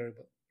something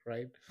terrible,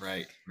 right?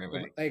 right, right,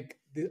 right. Like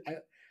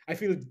I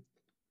feel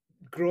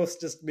gross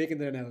just making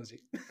the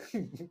analogy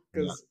Yeah.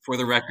 because For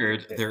the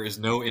record, there is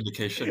no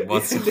indication there's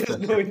whatsoever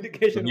no that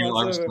indication Neil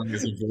whatsoever. Armstrong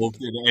is involved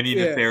in any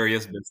Yeah,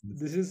 nefarious business.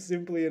 this is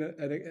simply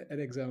an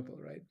example,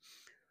 right?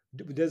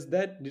 Does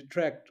that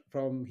detract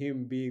from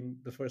him being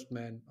the first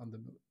man on the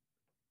moon?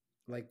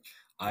 Like,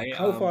 I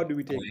how far do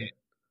we take I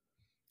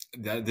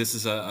that? This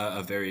is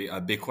a very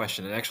big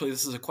question, and actually,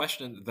 this is a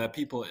question that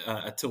people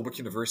at Tilburg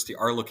University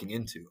are looking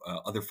into.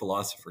 Other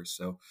philosophers.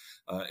 So,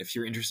 if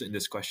you're interested in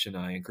this question,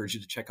 I encourage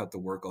you to check out the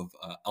work of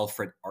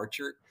Alfred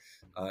Archer.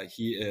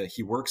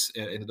 He works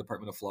in the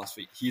Department of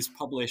Philosophy. He's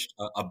published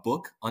a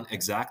book on Okay,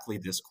 exactly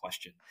this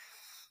question.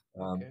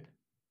 Um, okay,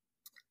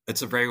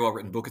 it's a very well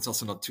written book. It's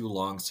also not too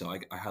long, so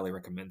I highly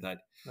recommend that.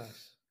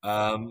 nice.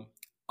 Um,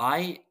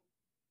 I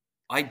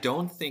I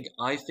don't think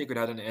I figured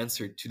out an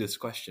answer to this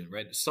question,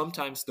 right?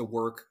 Sometimes the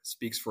work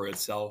speaks for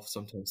itself.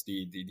 Sometimes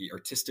the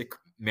artistic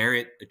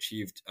merit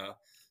achieved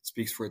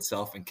speaks for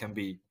itself and can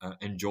be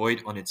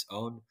enjoyed on its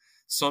own.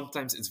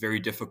 Sometimes it's very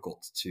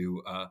difficult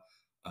to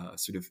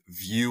sort of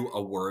view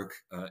a work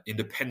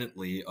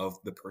independently of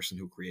the person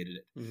who created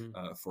it.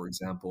 Hmm. For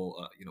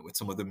example, with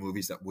some of the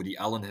movies that Woody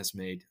Allen has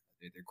made,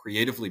 they're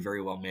creatively very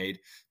well made,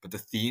 but the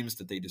themes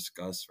that they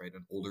discuss, right,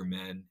 an older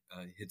man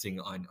hitting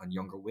on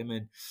younger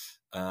women,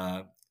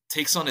 uh,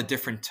 takes on a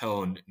different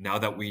tone now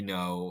that we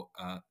know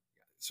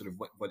sort of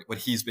what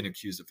he's been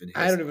accused of in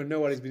I his don't even life. know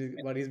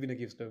what he's been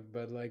accused of,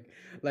 but like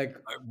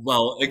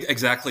Well,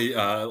 exactly,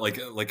 like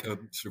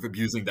sort of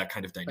abusing that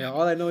kind of yeah, dynamic.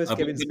 all I know is But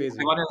Kevin I Spacey.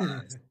 want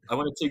to I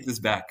want to take this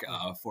back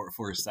Yeah.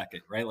 for a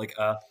second, right?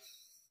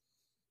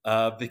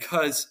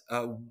 Because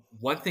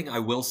one thing I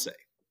will say,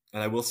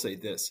 and I will say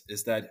this,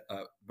 is that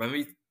when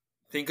we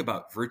think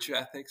about virtue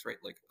ethics, right,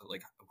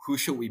 like who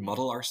should we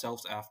model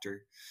ourselves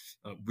after?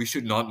 We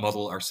should not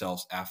model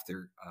ourselves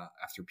after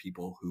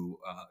people who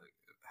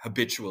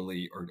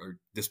habitually or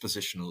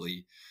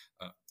dispositionally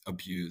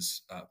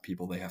abuse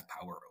people they have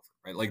power over.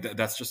 Right, like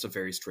that's just a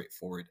very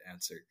straightforward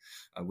answer.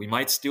 We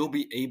might still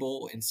be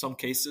able, in some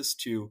cases,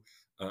 to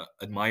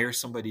admire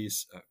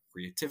somebody's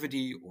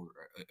creativity or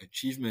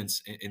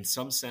achievements in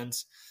some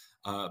sense,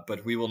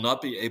 but we will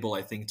not be able,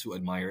 I think, to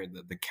admire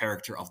the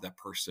character of that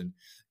person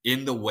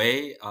in the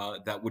way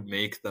that would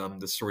make them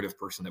the sort of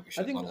person that we I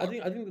should think model I our.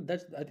 think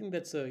I think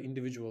that's an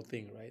individual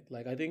thing, right?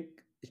 Like I think,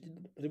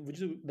 which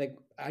is like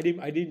I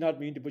did not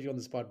mean to put you on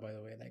the spot, by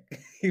the way. Like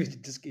you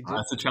just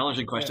It's a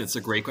challenging yeah. question. It's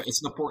a great question.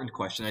 It's an important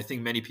question. I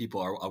think many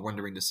people are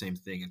wondering the same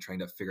thing and trying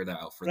to figure that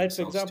out for Right.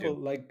 For themselves example,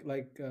 too.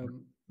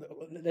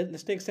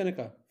 let's take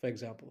Seneca for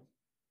example,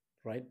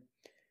 right?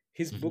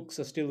 His Hmm. books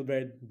are still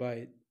read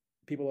by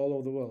people all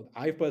over the world.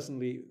 I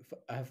personally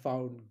have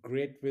found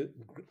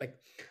like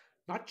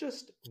not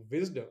just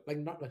wisdom, like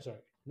not like,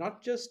 sorry,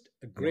 not just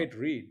a Yeah, great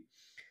read.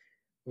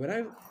 When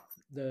I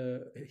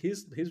the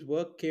his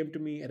work came to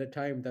me at a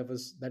time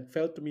that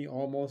felt to me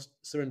almost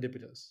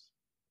serendipitous.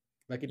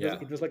 Like yeah,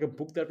 it was like a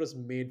book that was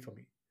made for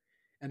me,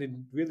 and it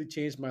really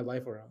changed my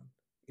life around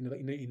in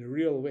a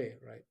real way,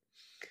 right?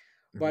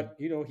 hmm, But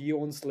he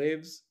owned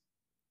slaves.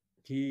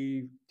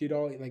 He did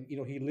all, like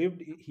he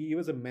lived. He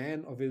was a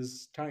man of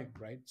his time,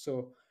 right?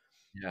 So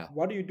yeah,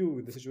 what do you do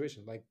with the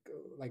situation? Like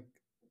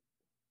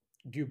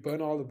do you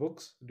burn all the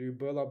books? Do you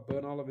burn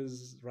all of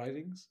his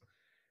writings?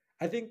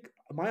 I think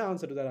my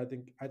answer to that, I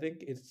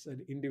think it's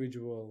an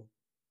individual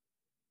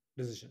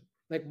decision.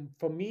 Like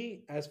for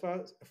me, as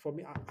far as for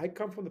me, I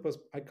come from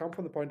I come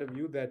from the point of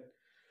view that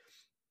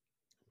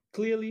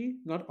clearly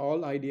not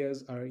all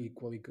ideas are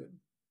equally good,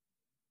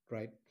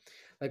 right?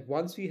 Like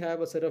once we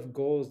have a set of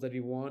goals that we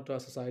want our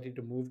society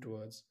to move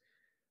towards,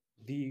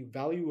 the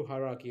value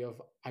hierarchy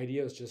of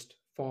ideas just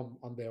form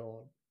on their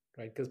own,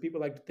 right? Because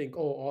people like to think,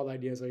 oh, all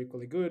ideas are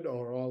equally good,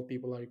 or all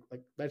people are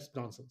like, that's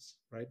nonsense,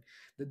 right?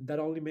 That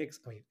only makes,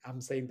 I mean,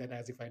 I'm saying that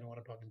as if I know what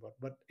I'm talking about,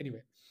 but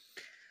anyway,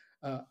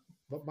 uh,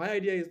 but my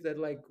idea is that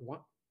like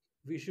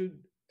we should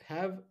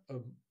have a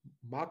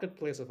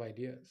marketplace of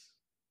ideas,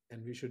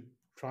 and we should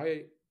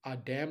try our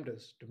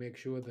damnedest to make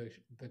sure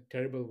the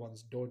terrible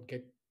ones don't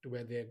get to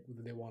where they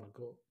want to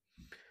go.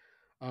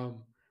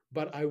 um,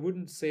 but I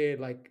wouldn't say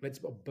like let's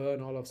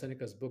burn all of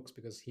Seneca's books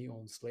because he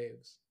owns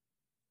slaves,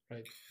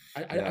 right?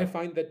 I yeah.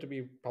 find that to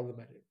be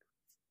problematic.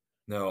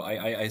 No,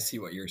 I see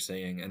what you're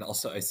saying, and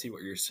also I see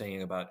what you're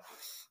saying about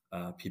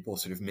people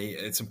sort of me.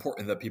 It's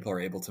important that people are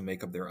able to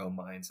make up their own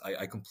minds.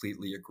 I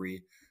completely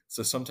agree.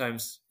 So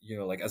sometimes,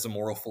 like as a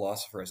moral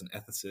philosopher, as an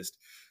ethicist,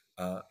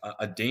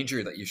 a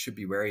danger that you should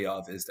be wary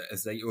of is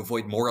that you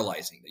avoid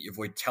moralizing, that you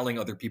avoid telling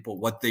other people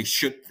what they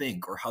should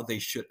think or how they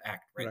should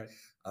act, right?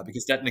 Right.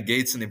 Because that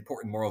negates an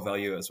important moral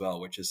value as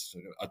well, which is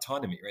sort of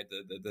autonomy, right?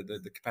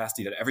 The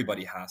capacity that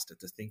everybody has to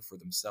think for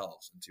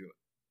themselves and to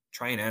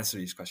try and answer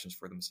these questions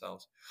for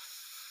themselves.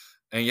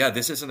 And yeah,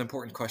 this is an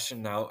important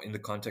question now in the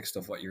context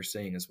of what you're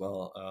saying as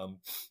well.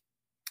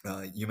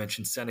 You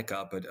mentioned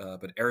Seneca, but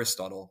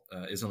Aristotle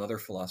is another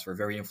philosopher, a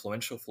very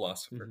influential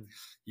philosopher. Hmm.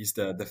 He's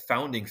the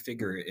founding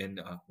figure in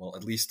well,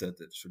 at least the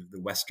sort of the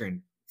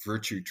Western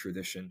virtue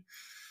tradition.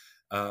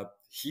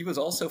 He was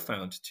also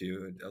found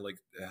to like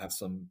have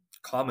some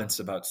comments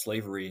about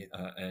slavery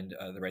and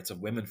the rights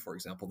of women, for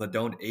example, that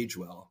don't age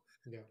well.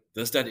 Yeah.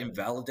 Does that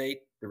invalidate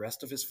the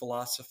rest of his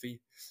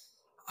philosophy?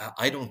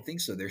 I don't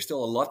think so. There's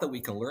still a lot that we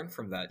can learn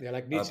from that. Yeah,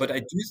 like But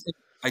Nietzsche.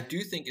 I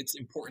do think it's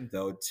important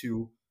though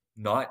to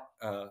not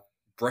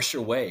brush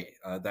away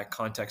that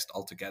context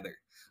altogether.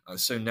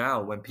 So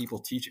now, when people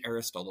teach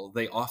Aristotle,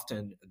 they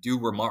often do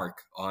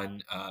remark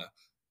on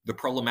the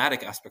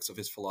problematic aspects of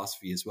his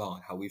philosophy as well,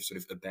 and how we've sort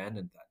of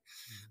abandoned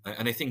Mhm. that.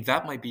 And I think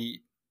that might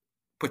be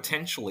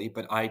potentially,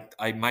 but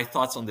my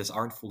thoughts on this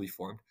aren't fully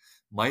formed,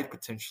 might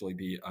potentially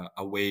be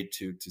a way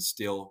to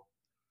still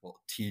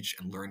teach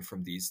and learn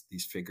from these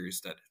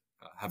figures that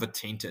have a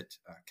tainted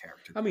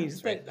character, I mean,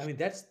 isn't perhaps, right? that? I mean,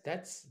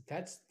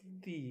 that's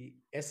the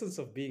essence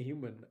of being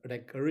human.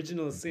 Like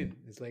original Mhm. sin.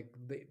 It's like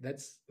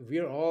that's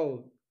we're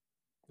all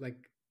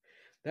like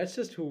that's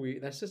just who we.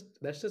 That's just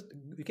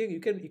you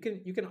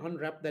can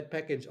unwrap that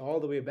package all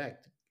the way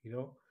back. You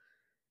know,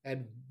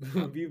 and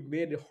Yeah, we've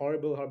made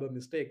horrible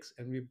mistakes,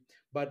 and we.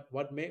 But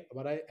what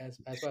I as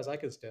far as I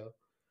can tell,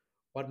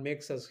 what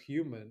makes us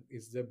human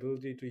is the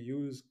ability to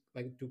use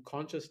like to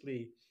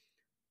consciously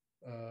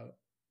uh,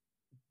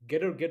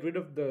 get rid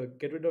of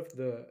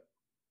the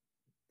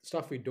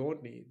stuff we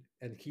don't need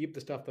and keep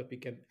the stuff that we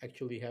can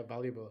actually have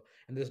valuable.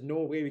 And there's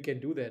no way we can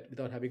do that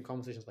without having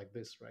conversations like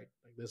this, right?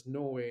 Like there's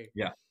no way.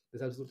 yeah.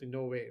 There's absolutely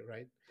no way,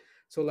 right?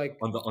 So like,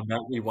 On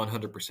that, we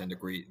 100%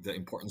 agree. The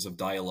importance of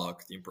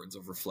dialogue, the importance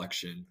of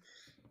reflection.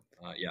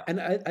 Yeah, and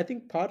I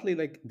think partly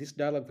like this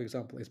dialogue, for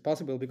example, is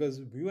possible because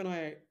you and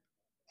I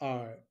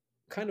are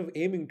kind of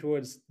aiming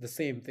towards the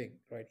same thing,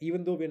 right?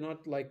 Even though we're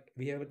not like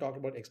we haven't talked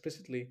about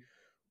explicitly,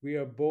 we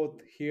are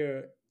both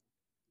here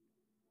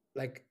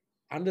like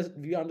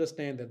we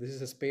understand that this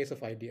is a space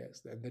of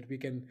ideas and that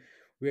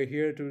we're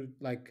here to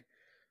like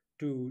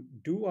to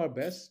do our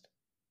best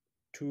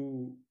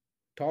to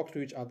talk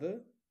to each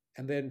other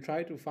and then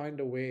try to find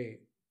a way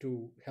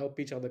to help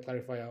each other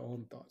clarify our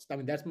own thoughts. I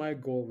mean, that's my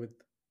goal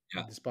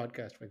yeah. with this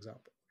podcast, for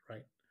example,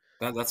 right?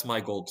 That's my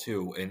goal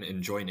too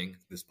in joining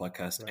this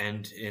podcast Right.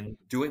 and in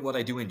doing what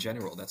I do in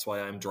general. That's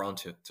why I'm drawn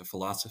to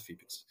philosophy,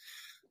 because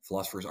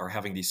philosophers are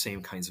having these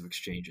same kinds of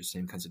exchanges,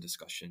 same kinds of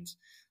discussions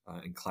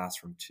in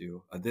classroom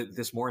too.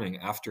 This morning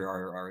after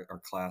our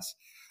class,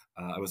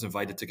 I was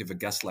invited to give a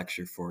guest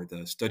lecture for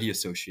the study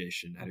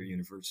association at our Mhm.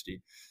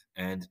 university.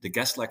 And the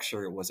guest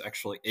lecture was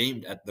actually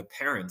aimed at the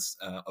parents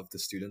of the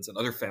students and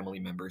other family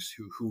members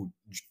who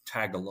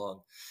tagged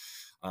along.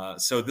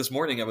 So this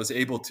morning I was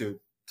able to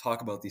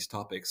talk about these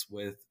topics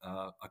with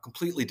a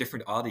completely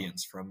different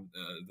audience from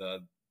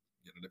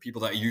the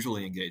people that I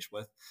usually engage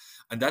with,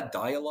 and that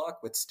dialogue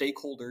with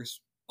stakeholders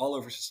all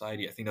over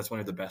society. I think that's one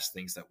of the best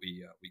things that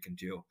we can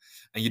do.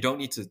 And you don't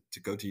need to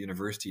go to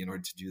university in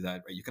order to do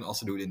that, right? You can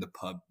also do it in the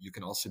pub. You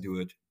can also do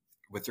it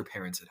with your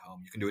parents at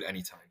home. You can do it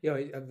anytime. Yeah,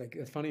 like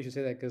it's funny you should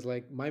say that because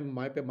like my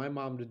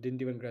mom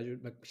didn't even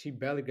graduate. Like she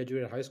barely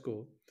graduated high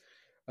school,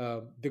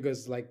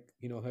 because like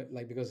her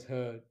like because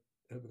her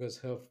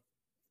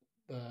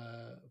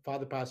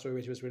father passed away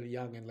when she was really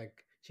young, and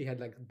like she had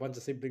like a bunch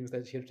of siblings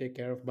that she had to take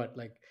care of. But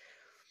like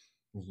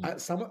Hmm.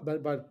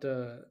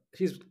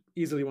 she's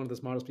easily one of the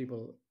smartest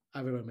people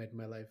I've ever met in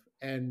my life,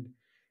 and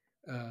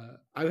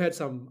I've had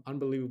some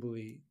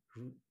unbelievably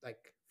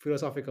like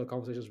philosophical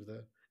conversations with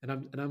her, and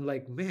I'm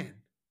like, man,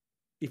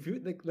 if you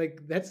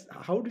like that's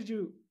how did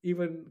you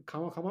even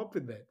come up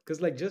with that?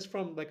 Because like just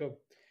from like a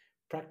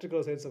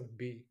practical sense of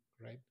being,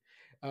 right?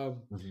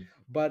 um Hmm.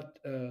 but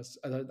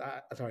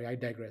sorry, I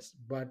digress.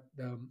 But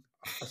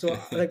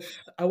like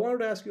I wanted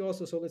to ask you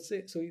also, so let's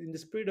say, so in the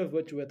spirit of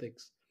virtue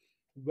ethics,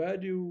 where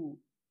do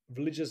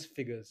religious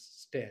figures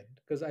stand?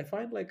 Because I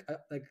find like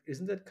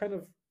isn't that kind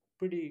of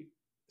pretty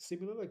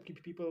similar? Like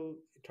people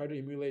try to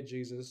emulate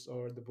Jesus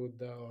or the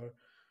Buddha or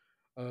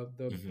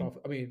the Hmm.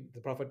 prophet. I mean,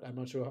 the prophet. I'm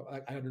not sure.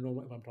 I don't know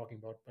what I'm talking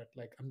about, but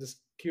like I'm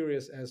just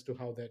curious as to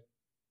how that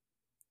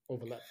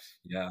overlaps.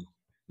 Yeah.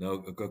 No,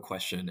 a good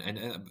question. And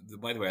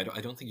by the way,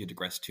 I don't think you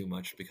digress too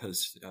much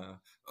because,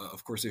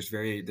 of course,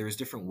 there's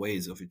different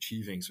ways of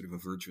achieving sort of a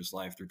virtuous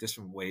life. There are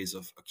different ways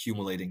of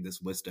accumulating this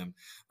wisdom,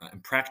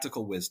 and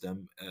practical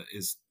wisdom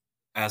is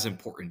as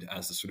important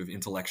as the sort of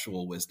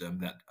intellectual wisdom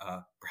that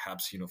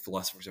perhaps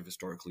philosophers have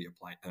historically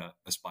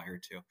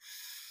aspired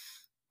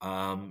to.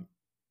 Um,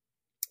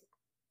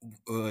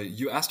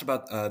 you asked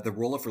about the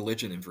role of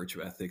religion in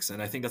virtue ethics,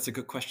 and I think that's a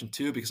good question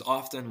too. Because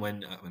often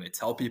when I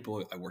tell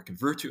people I work in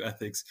virtue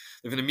ethics,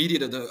 they have an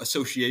immediate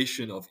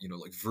association of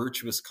like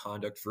virtuous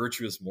conduct,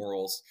 virtuous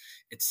morals.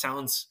 It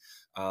sounds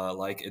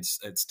like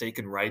it's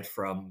taken right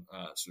from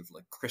sort of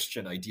like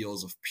Christian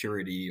ideals of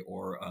purity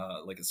or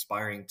like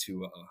aspiring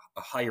to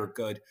a higher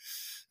good,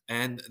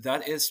 and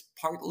that is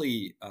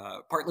partly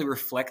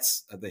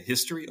reflects the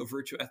history of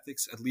virtue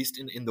ethics, at least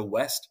in the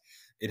West.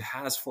 It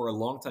has for a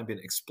long time been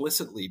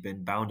explicitly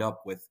been bound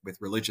up with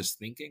religious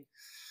thinking.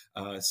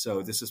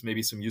 So this is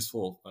maybe some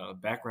useful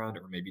background,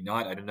 or maybe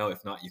not. I don't know.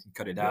 If not, you can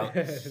cut it out.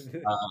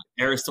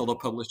 Aristotle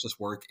published his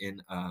work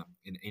in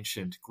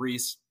ancient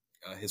Greece.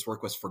 His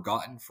work was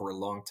forgotten for a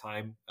long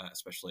time,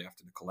 especially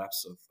after the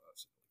collapse of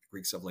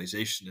Greek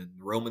civilization, and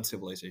Roman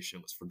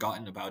civilization was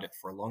forgotten about it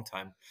for a long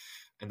time.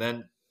 And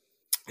then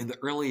in the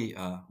early,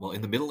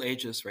 in the Middle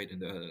Ages, right, in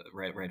the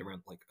right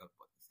around like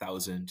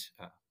 1000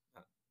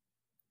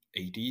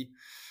 AD,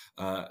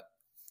 uh,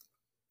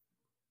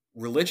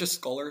 religious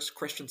scholars,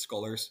 Christian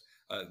scholars,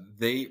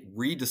 they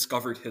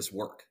rediscovered his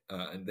work,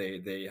 and they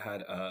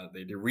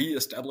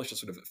reestablished a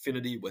sort of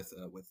affinity with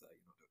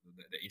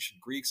the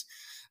ancient Greeks,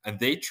 and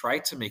they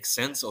tried to make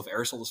sense of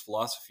Aristotle's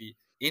philosophy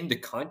in the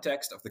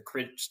context of the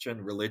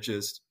Christian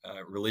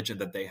religion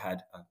that they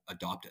had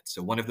adopted.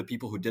 So one of the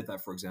people who did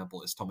that, for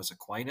example, is Thomas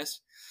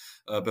Aquinas,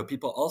 but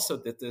people also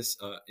did this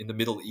in the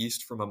Middle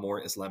East from a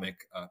more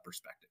Islamic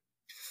perspective.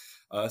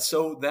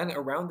 So then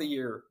around the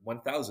year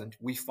 1000,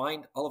 we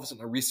find all of a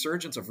sudden a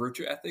resurgence of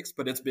virtue ethics,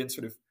 but it's been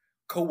sort of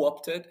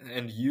co-opted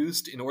and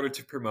used in order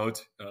to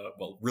promote,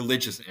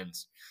 religious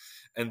ends.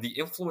 And the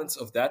influence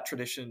of that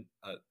tradition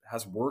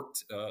has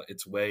worked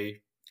its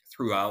way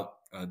throughout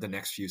the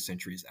next few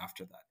centuries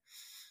after that.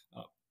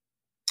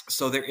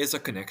 So there is a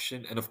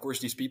connection. And of course,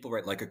 these people,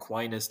 right, like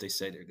Aquinas, they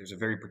say there's a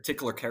very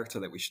particular character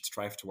that we should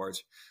strive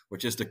towards,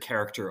 which is the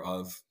character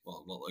of,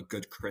 a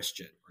good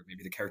Christian, or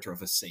maybe the character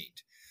of a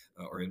saint.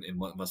 Or in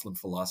Muslim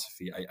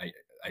philosophy,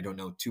 I don't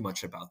know too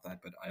much about that,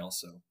 but I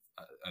also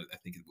I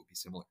think it would be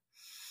similar.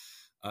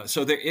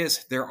 So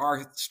there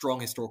are strong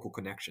historical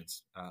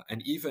connections,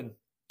 and even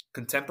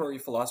contemporary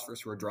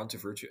philosophers who are drawn to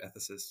virtue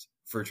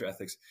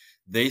ethics,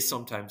 they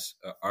sometimes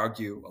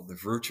argue, well, the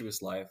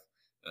virtuous life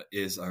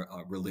is a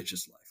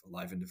religious life, a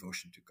life in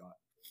devotion to God.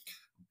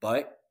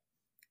 But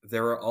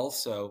there are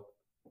also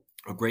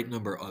a great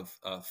number of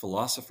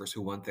philosophers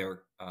who want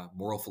their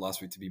moral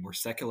philosophy to be more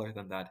secular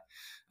than that,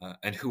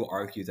 and who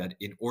argue that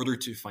in order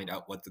to find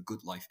out what the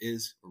good life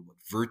is, or what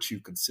virtue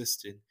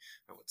consists in,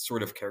 or what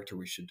sort of character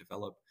we should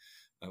develop,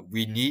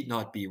 we need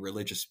not be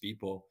religious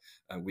people.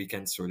 We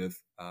can sort of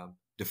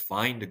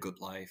define the good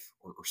life,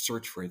 or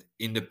search for it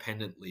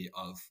independently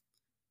of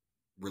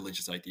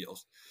religious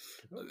ideals.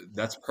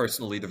 That's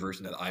personally the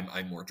version that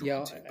I'm more drawn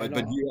Yeah, to. I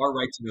But know. you are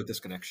right to note this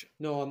connection.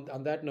 No,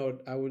 on that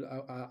note,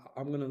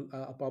 I'm gonna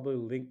I'll probably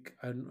link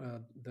and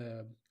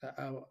the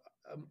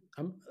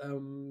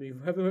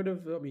have you heard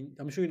of? I mean,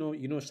 I'm sure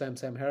you know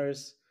Sam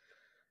Harris,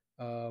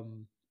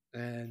 um,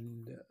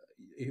 and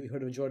you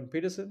heard of Jordan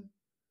Peterson.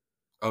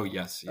 Oh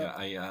yes, Uh,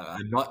 yeah.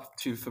 I'm not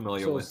too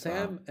familiar so with.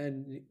 Sam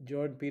and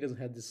Jordan Peterson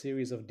had this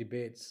series of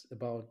debates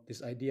about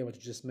this idea what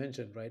you just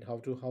mentioned, right? How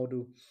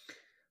to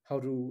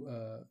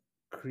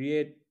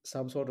create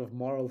some sort of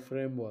moral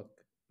framework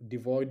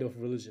devoid of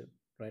religion,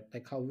 right?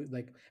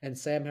 Like and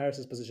Sam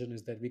Harris's position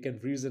is that we can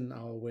reason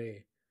our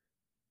way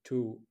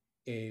to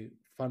a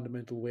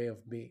fundamental way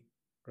of being,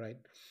 right?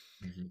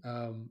 Mhm.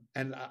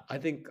 And I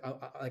think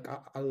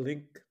I'll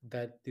link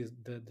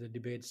the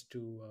debates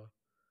to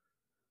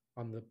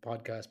on the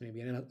podcast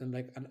maybe, and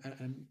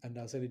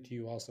I'll send it to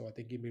you also. I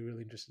think you'd be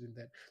really interested in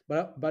that.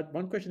 But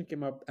one question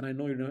came up, and I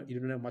know you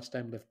don't have much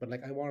time left, but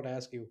like I wanted to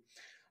ask you,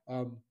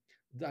 um,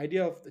 the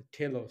idea of the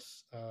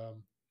telos,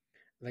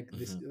 like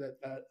this, Mhm.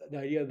 the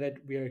idea that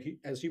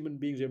as human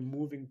beings we're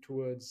moving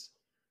towards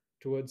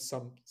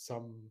some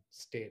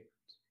state,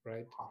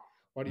 right?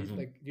 What do you Mhm.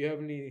 like? Do you have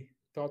any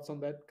thoughts on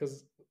that?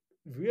 Because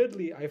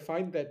weirdly, I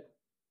find that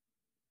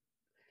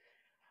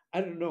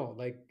I don't know.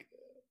 Like,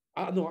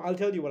 no, I'll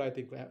tell you what I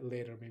think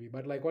later, maybe.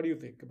 But like, what do you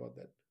think about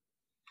that?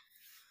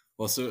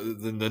 Well, so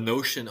the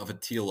notion of a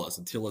telos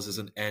is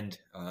an end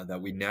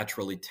that we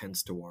naturally tend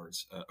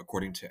towards,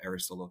 according to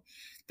Aristotle.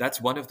 That's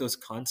one of those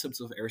concepts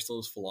of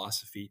Aristotle's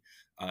philosophy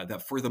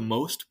that, for the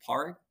most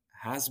part,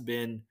 has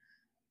been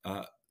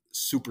uh,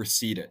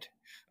 superseded.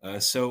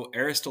 So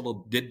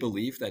Aristotle did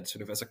believe that,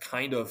 sort of as a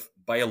kind of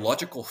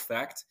biological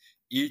fact,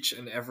 each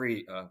and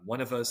every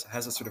one of us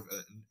has a sort of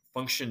a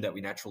function that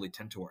we naturally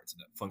tend towards,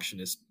 and that function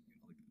is,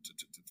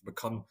 to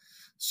become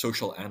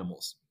social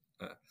animals.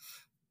 Uh,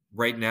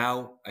 right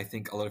now, I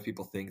think a lot of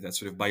people think that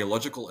sort of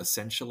biological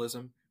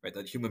essentialism, right,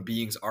 that human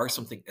beings are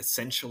something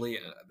essentially,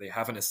 they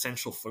have an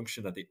essential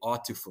function that they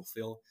ought to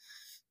fulfill.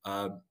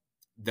 Uh,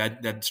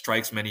 that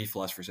strikes many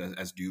philosophers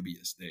as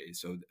dubious.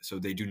 So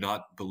they do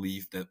not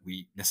believe that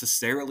we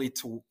necessarily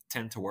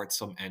tend towards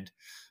some end,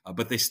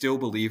 but they still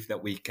believe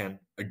that we can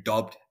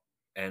adopt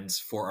ends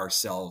for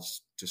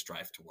ourselves to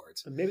strive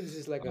towards. And maybe this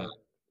is like Uh,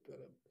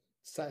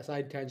 a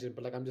side tangent,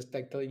 but like I'm just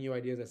like telling you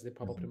ideas as they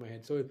pop up in mhm, my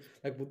head. So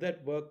like, would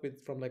that work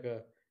with from like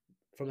a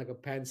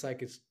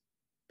panpsychist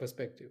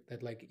perspective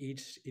that like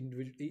each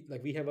individual,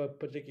 like we have a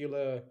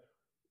particular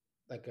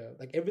like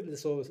everything.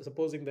 So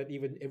supposing that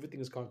even everything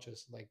is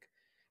conscious, like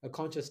a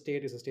conscious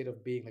state is a state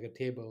of being, like a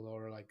table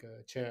or like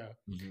a chair,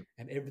 mhm.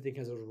 and everything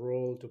has a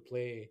role to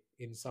play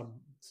in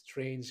some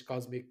strange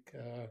cosmic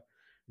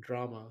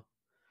drama.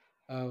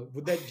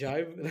 Would that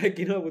jive? Like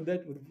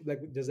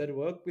like does that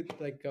work with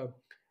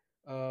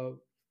uh,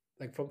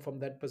 like from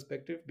that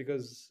perspective?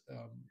 Because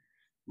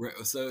Right.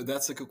 So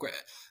that's a good question.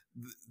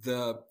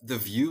 The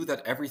view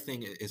that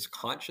everything is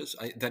conscious,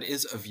 that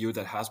is a view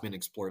that has been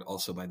explored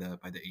also by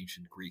the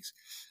ancient Greeks,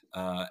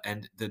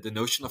 and the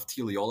notion of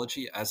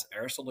teleology, as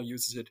Aristotle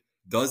uses it,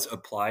 does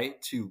apply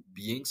to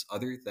beings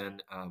other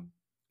than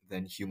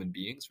human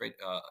beings, right?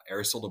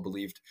 Aristotle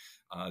believed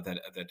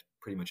that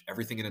pretty much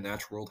everything in the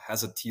natural world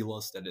has a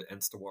telos that it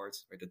ends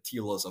towards. Right, the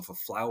telos of a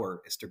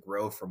flower is to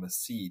grow from a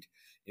seed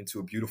into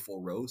a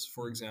beautiful rose,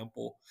 for Mhm.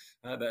 example.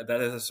 That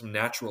has some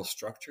natural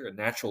structure, a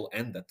natural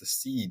end that the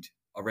seed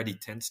already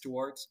tends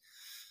towards.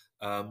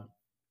 Um,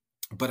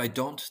 but I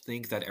don't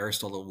think that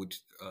Aristotle would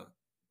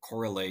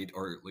correlate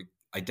or like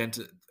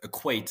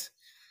equate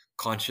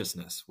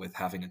consciousness with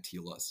having a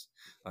telos.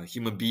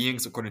 Human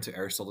beings, according to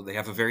Aristotle, they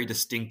have a very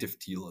distinctive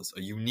telos,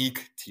 a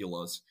unique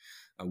telos,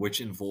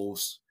 which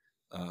involves,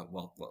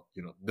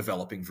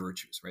 developing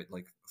virtues, right?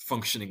 Like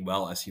functioning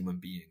well as human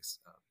beings,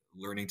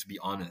 learning to be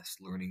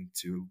honest, learning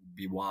to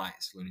be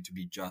wise, learning to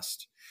be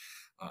just,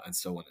 and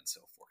so on and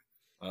so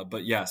forth.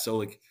 But yeah, so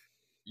like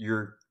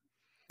you're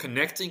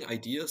connecting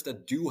ideas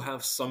that do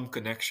have some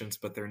connections,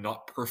 but they're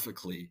not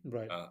perfectly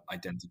Right.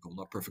 identical,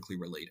 not perfectly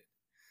related.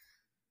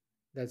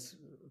 That's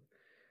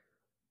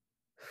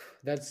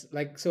that's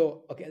like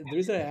so. Okay, the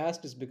reason I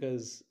asked is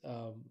because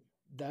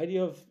the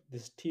idea of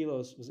this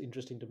telos was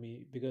interesting to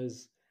me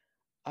because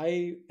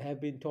I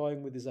have been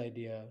toying with this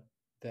idea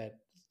that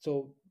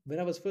so when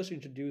I was first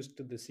introduced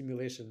to the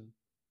simulation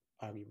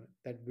argument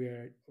that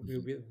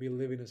Mhm. we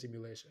live in a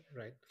simulation,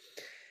 right?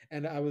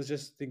 And I was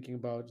just thinking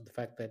about the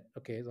fact that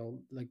okay, so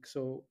like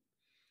so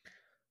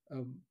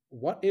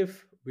what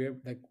if we're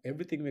like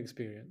everything we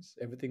experience,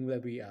 everything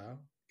that we are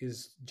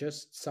is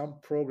just some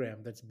program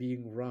that's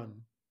being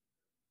run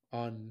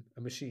on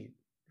a machine,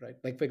 right?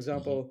 Like for Mhm.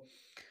 example,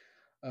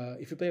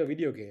 if you play a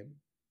video game,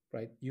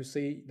 right? You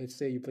say, let's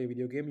say you play a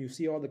video game, you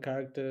see all the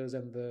characters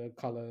and the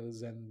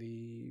colors and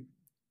the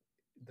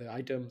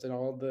items and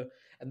all the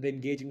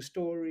engaging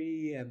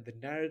story and the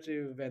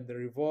narrative and the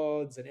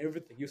rewards and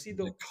everything. You see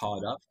the Get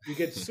caught up. you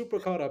get super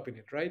caught up in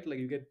it, right? Like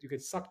you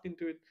get sucked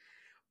into it,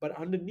 but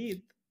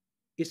underneath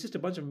it's just a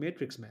bunch of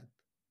matrix math,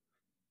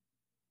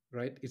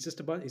 right? It's just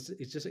a bunch.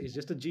 It's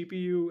just a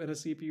GPU and a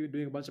CPU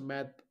doing a bunch of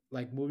math,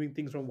 like moving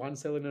things from one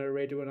cell in an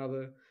array to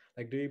another,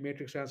 like doing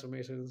matrix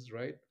transformations,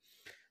 right?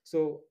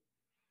 So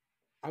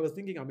I was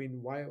thinking, I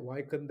mean, why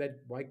can't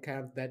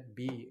that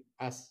be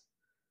us,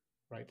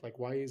 right? Like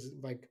why is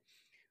like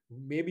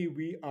maybe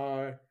we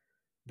are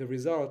the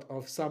result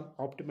of some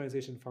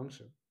optimization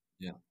function,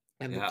 Yeah.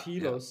 and the Yeah.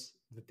 Yeah. telos,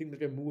 the thing that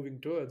we're moving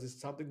towards, is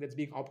something that's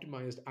being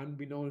optimized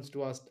unbeknownst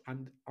to us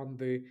and on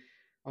the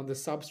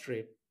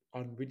substrate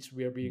on which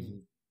we are being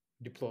Mhm.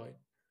 deployed,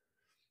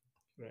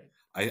 right?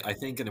 I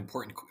think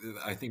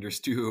I think there's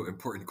two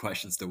important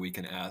questions that we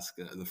can ask.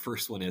 The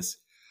first one is,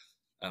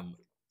 um,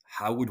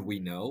 how would we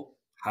know?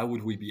 How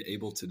would we be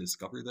able to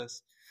discover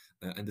this?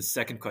 And the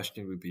second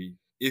question would be,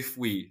 if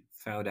we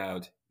found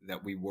out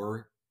that we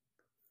were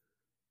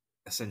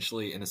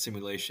essentially in a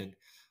simulation,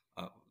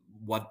 uh,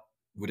 what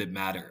would it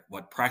matter?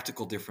 What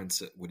practical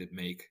difference would it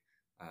make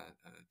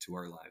to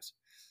our lives?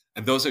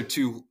 And those are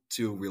two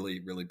really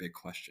big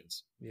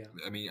questions. Yeah.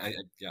 I mean,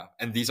 yeah,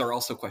 and these are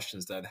also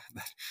questions that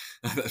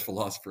that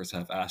philosophers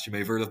have asked. You may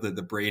have heard of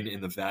the brain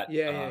in the vat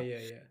Yeah, yeah, yeah,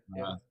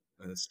 yeah,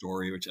 yeah.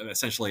 story, which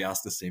essentially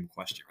asks the same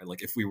question, right?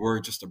 Like, if we were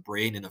just a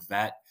brain in a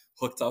vat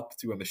hooked up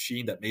to a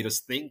machine that made us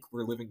think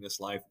we're living this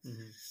life,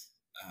 Hmm.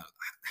 uh,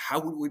 how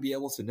would we be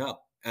able to know?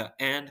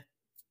 And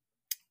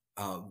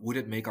would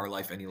it make our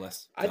life any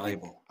less I think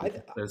valuable with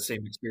the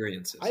same I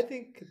experiences?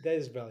 think there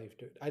is value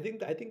to it. I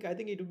think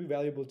it would be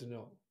valuable to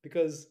know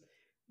because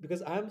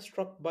I'm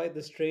struck by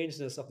the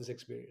strangeness of this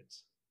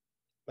experience.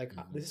 Like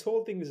Hmm. this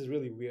whole thing is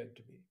really weird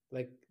to me.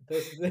 Like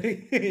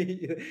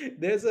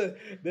there's a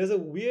there's a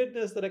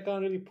weirdness that I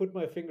can't really put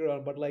my finger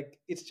on, but like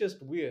it's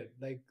just weird.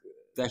 Like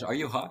Dash, are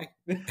you high?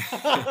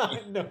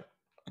 no,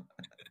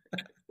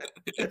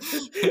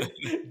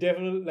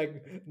 definitely,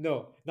 like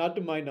no, not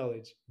to my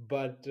knowledge,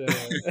 but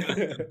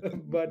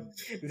but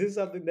this is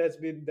something that's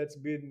been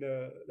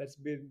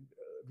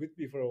with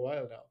me for a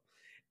while now,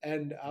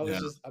 and I Yeah. was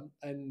just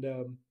and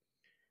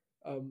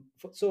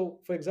so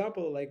for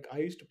example, like I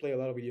used to play a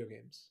lot of video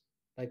games,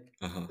 like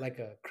Uh-huh. like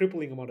a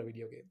crippling amount of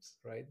video games,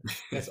 right?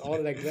 That's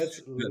all. Like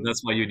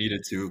That's why you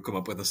needed to come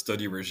up with a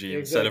study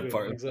regime, set exactly,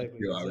 apart a exactly,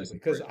 few hours exactly.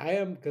 for Because it.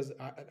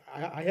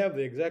 I have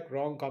the exact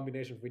wrong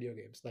combination of video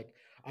games. Like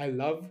I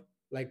love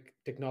like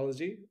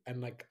technology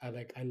and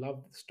I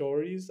love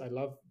stories. I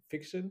love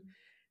fiction,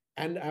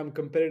 and I'm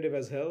competitive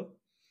as hell.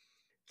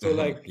 So Uh-huh.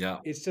 like Yeah.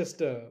 it's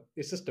just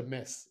a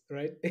mess,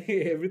 right?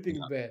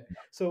 Everything's bad.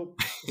 So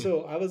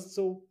I was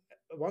so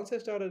once I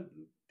started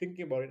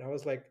thinking about it, I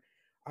was like,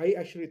 I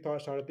actually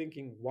started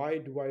thinking, why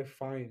do I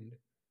find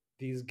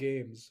these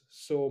games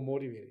so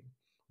motivating?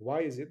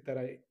 Why is it that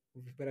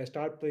when I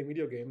start playing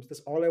video games,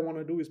 that's all I want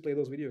to do is play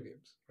those video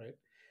games, right?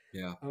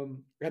 Yeah.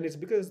 And it's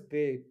because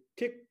they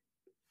tick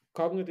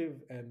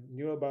cognitive and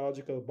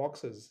neurobiological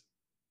boxes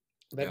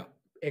Yeah. that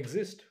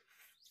exist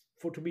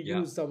for to be Yeah.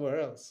 used somewhere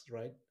else,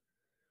 right?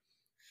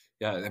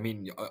 Yeah, I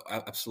mean,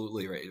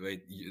 absolutely right.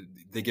 Right,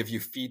 they give you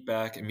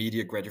feedback,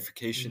 immediate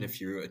gratification Hmm. if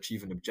you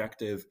achieve an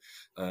objective.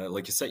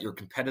 Like you said, you're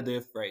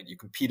competitive, right? You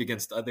compete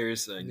against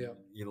others, and Yeah.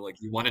 you know, like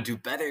you want to do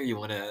better. You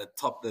want to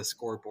top the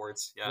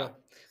scoreboards. Yeah, Right.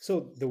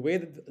 So the way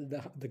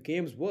that the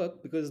games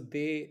work, because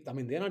I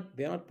mean,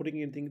 they're not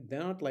putting anything,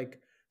 they're not like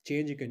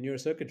changing a neural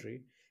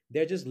circuitry.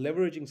 They're just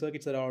leveraging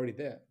circuits that are already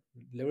there,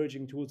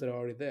 leveraging tools that are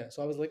already there.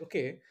 So I was like,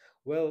 okay,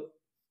 well,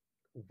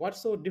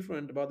 what's so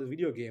different about this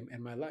video game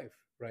and my life,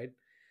 right?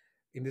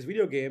 In this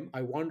video game,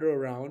 I wander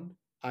around,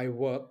 I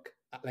work,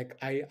 like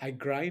I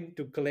grind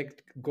to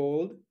collect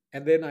gold,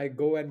 and then I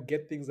go and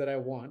get things that I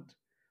want,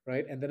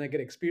 right? And then I get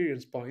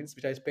experience points,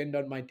 which I spend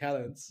on my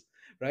talents,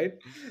 right?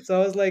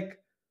 So I was like,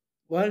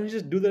 why don't you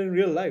just do that in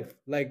real life?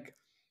 Like,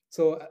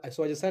 so I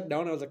just sat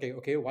down. I was like,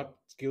 okay, what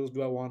skills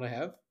do I want to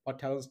have? What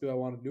talents do I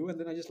want to do? And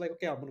then I just like,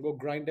 okay, I'm gonna go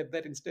grind at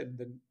that instead.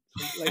 Then,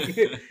 so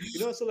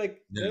like, so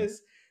like yeah.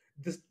 there's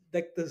this,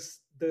 like this,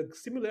 the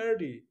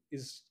similarity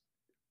is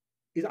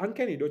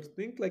uncanny, don't you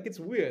think? Like, it's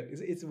weird.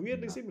 It's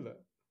weirdly Yeah. similar.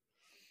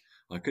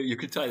 Like you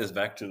could tie this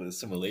back to the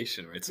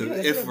simulation, right? So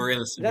Yeah, if we're in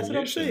a that's what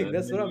I'm simulation, saying.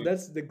 then maybe,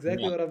 That's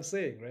exactly yeah. what I'm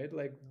saying, right?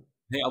 Like,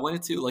 Hey, I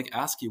wanted to like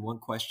ask you one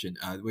question,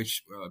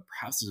 which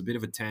perhaps is a bit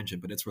of a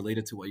tangent, but it's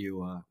related to what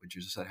you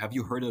just said. Have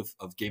you heard of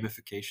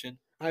gamification?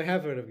 I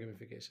have heard of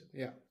gamification.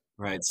 Yeah.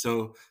 Right.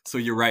 So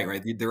you're right.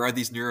 Right. There are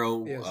these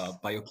neuro Yes.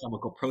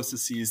 biochemical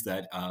processes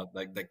that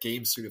like that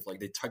games sort of like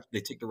they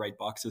tick the right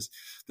boxes.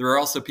 There are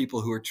also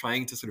people who are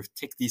trying to sort of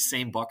tick these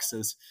same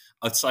boxes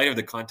outside of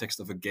the context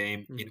of a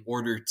game in Hmm.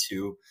 order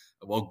to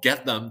well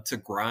get them to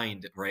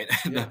grind right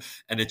Yeah.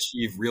 and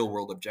achieve real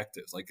world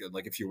objectives. Like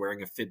if you're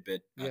wearing a Fitbit,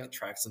 Yeah. it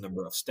tracks the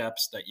number of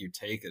steps that you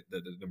take,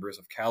 the numbers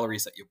of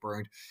calories that you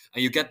burned,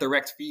 and you get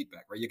direct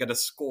feedback. Right. You get a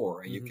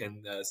score, and you Hmm.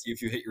 can see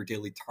if you hit your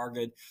daily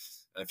target.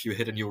 If you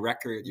hit a new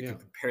record, you Yeah. can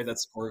compare that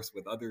scores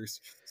with others.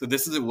 So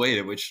this is a way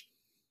in which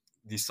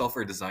these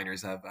software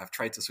designers have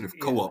tried to sort of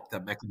Yeah. co-opt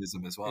that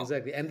mechanism as well.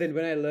 Exactly. And then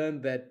when I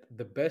learned that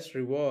the best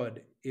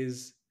reward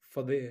is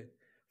for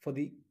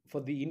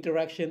the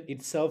interaction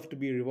itself to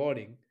be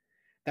rewarding,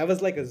 that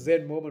was like a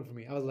Zen moment for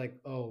me. I was like,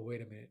 oh,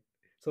 wait a minute.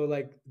 So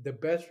like the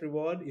best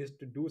reward is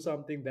to do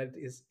something that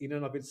is in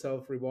and of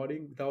itself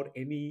rewarding without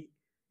any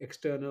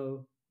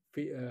external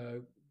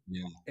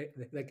Yeah,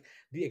 like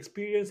the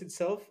experience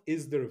itself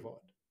is the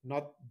reward,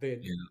 not the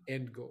yeah.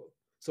 end goal.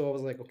 So I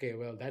was like, okay,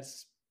 well,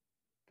 that's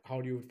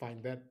how do you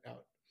find that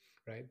out,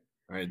 right?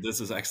 All right, this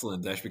is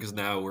excellent, Dash, because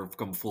now we've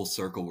come full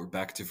circle. We're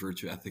back to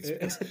virtue ethics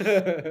because,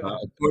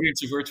 according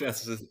to virtue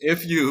ethics,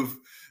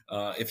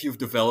 if you've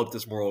developed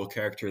this moral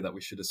character that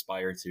we should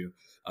aspire to,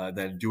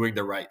 then doing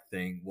the right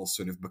thing will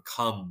sort of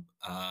become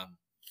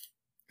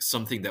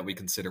something that we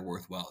consider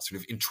worthwhile, sort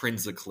of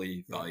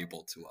intrinsically Yeah.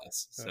 valuable to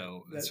us. Right.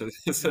 So That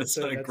that's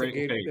a great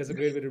way. that's a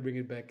great way to bring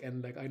it back.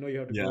 And like I know you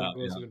have to Yeah,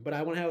 go yeah. soon, but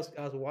I want to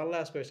ask one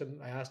last question.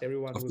 I asked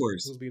everyone Of who's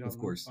course, been of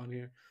course. on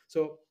here.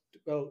 So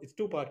well, it's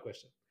two-part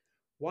question.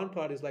 One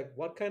part is like,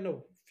 what kind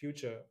of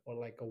future or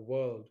like a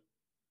world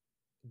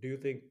do you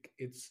think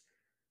it's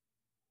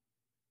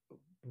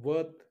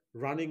worth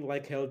running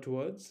like hell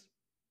towards,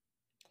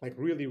 like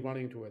really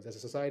running towards as a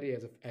society,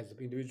 as an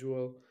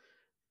individual,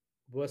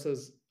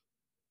 versus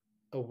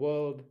a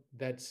world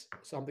that's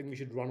something we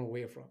should run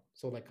away from.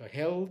 So like a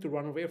hell to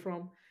run away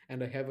from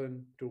and a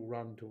heaven to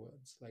run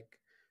towards. Like,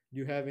 do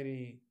you have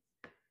any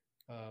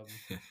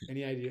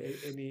idea,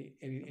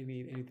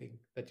 anything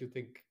that you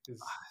think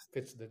is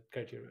fits the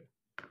criteria?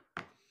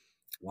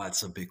 Well,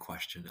 that's a big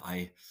question.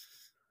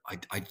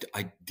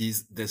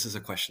 These this is a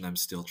question I'm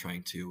still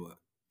trying to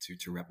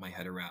wrap my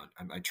head around.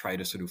 I try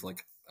to sort of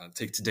like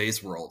take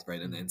today's world,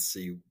 right, and Mhm. then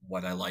see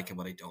what I like and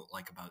what I don't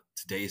like about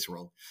today's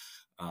world.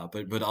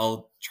 But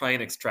I'll try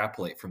and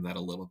extrapolate from that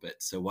a little bit.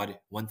 So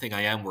what one thing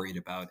I am worried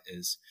about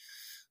is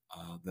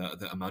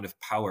the amount of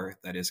power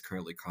that is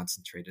currently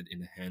concentrated in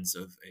the hands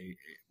of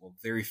well,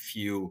 very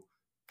few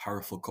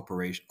powerful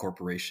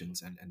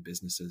corporations and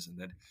businesses, and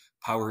that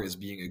power is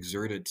being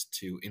exerted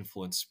to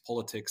influence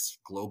politics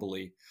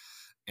globally.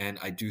 And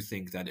I do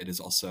think that it is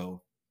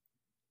also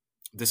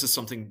this is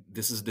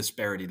a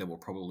disparity that will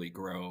probably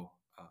grow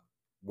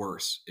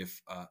worse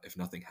if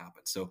nothing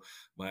happens. So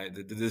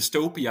the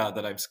dystopia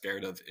that I'm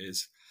scared of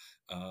is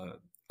uh,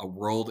 a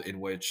world in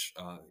which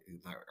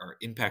our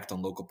impact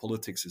on local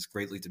politics is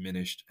greatly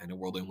diminished, and a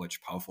world in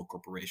which powerful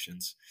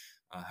corporations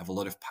have a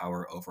lot of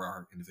power over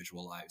our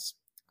individual lives.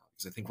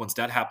 Because I think once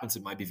that happens,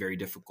 it might be very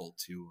difficult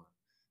to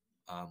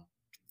um,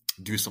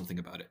 do something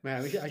about it.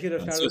 Man, I should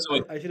have So, started.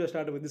 so I should have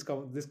started with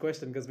this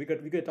question because we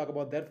could talk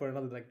about that for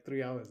another like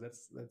 3 hours.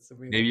 That's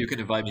maybe amazing. you can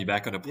invite me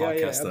back on a Yeah,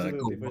 yeah, podcast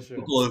absolutely, for sure,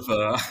 couple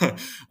of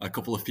a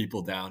couple of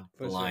people down the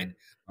for sure. line.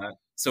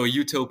 So a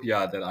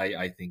utopia that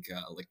I think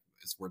like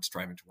is worth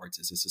striving towards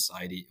is a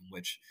society in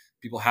which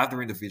people have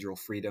their individual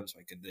freedoms.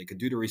 Like they can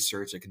do the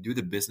research, they can do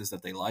the business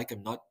that they like.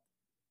 I'm not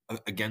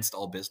against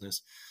all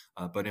business,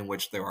 but in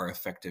which there are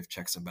effective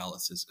checks and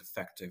balances,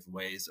 effective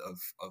ways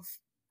of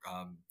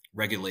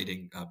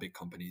regulating big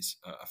companies,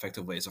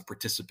 effective ways of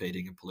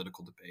participating in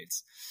political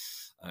debates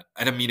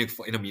in a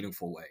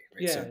meaningful way,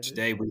 right? So Yeah,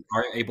 today we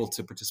are able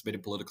to participate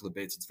in political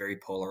debates. It's very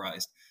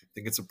polarized. I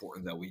think it's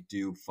important that we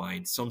do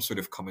find some sort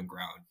of common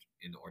ground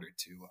in order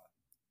to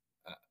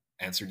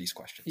answer these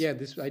questions. yeah.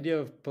 This idea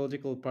of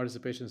political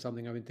participation is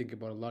something I've been thinking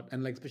about a lot,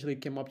 and like especially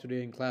came up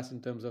today in class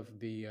in terms of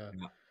Yeah.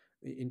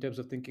 in terms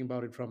of thinking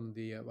about it from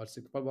the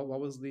what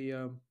was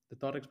the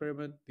thought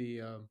experiment,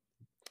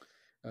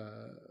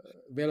 uh,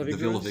 veil of The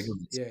veil of ignorance.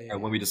 ignorance, Yeah, yeah,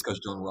 when yeah. we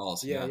discussed John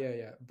Rawls. Yeah, Yeah. yeah,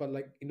 yeah. But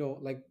like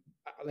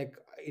like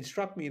it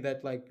struck me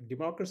that like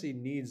democracy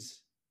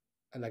needs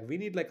like we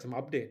need like some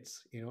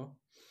updates.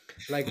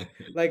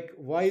 Like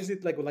why is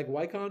it like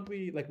why can't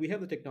we like we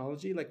have the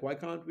technology, like why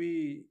can't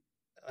we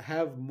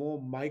have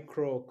more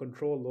micro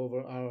control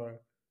over our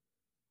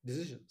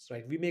decisions,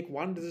 right? We make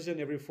one decision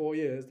every 4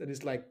 years, and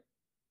it's like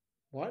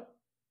what,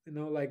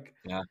 like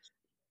Yeah.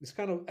 it's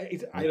kind of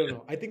I don't Yeah.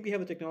 know. I think we have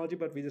the technology,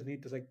 but we just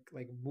need to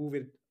like move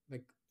it,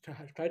 like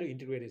try to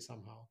integrate it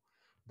somehow.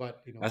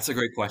 But That's a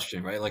great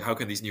question, right? Like, how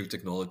can these new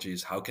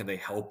technologies, how can they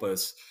help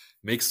us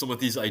make some of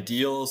these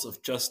ideals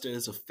of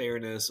justice, of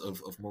fairness,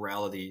 of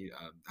morality,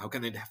 how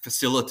can they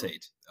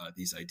facilitate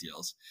these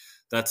ideals?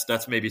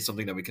 That's maybe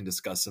something that we can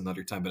discuss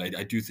another time, but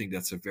I do think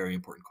that's a very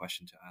important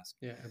question to ask.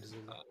 yeah,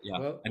 absolutely. Yeah,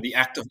 Well, and the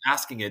act of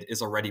asking it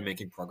is already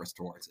making progress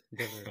towards it.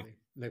 definitely.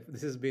 Like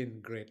this has been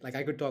great. Like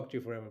I could talk to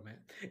you forever, man.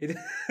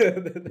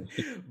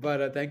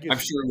 But thank you. I'm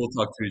sure we'll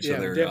talk to each Yeah,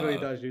 other. definitely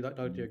talk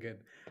to you again.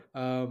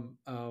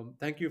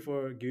 Thank you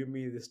for giving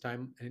me this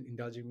time and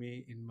indulging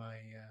me in my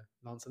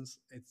nonsense.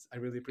 I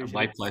really appreciate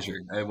My it. pleasure.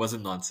 It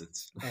wasn't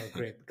nonsense. Oh,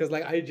 great! Because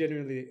like I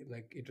genuinely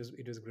like it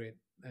was great,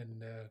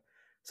 and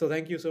so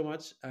thank you so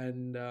much,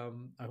 and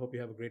I hope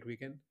you have a great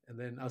weekend. And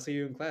then I'll see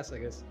you in class, I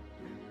guess.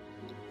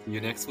 See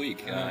you next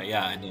week. All right.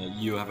 Yeah, and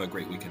you have a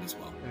great weekend as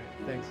well. All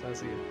right. Thanks. I'll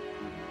see you.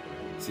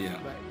 See ya.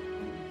 Bye.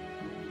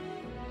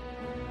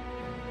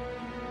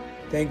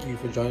 Thank you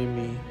for joining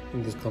me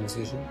in this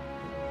conversation.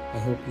 I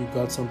hope you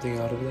got something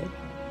out of that.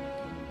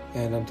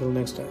 And until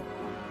next time.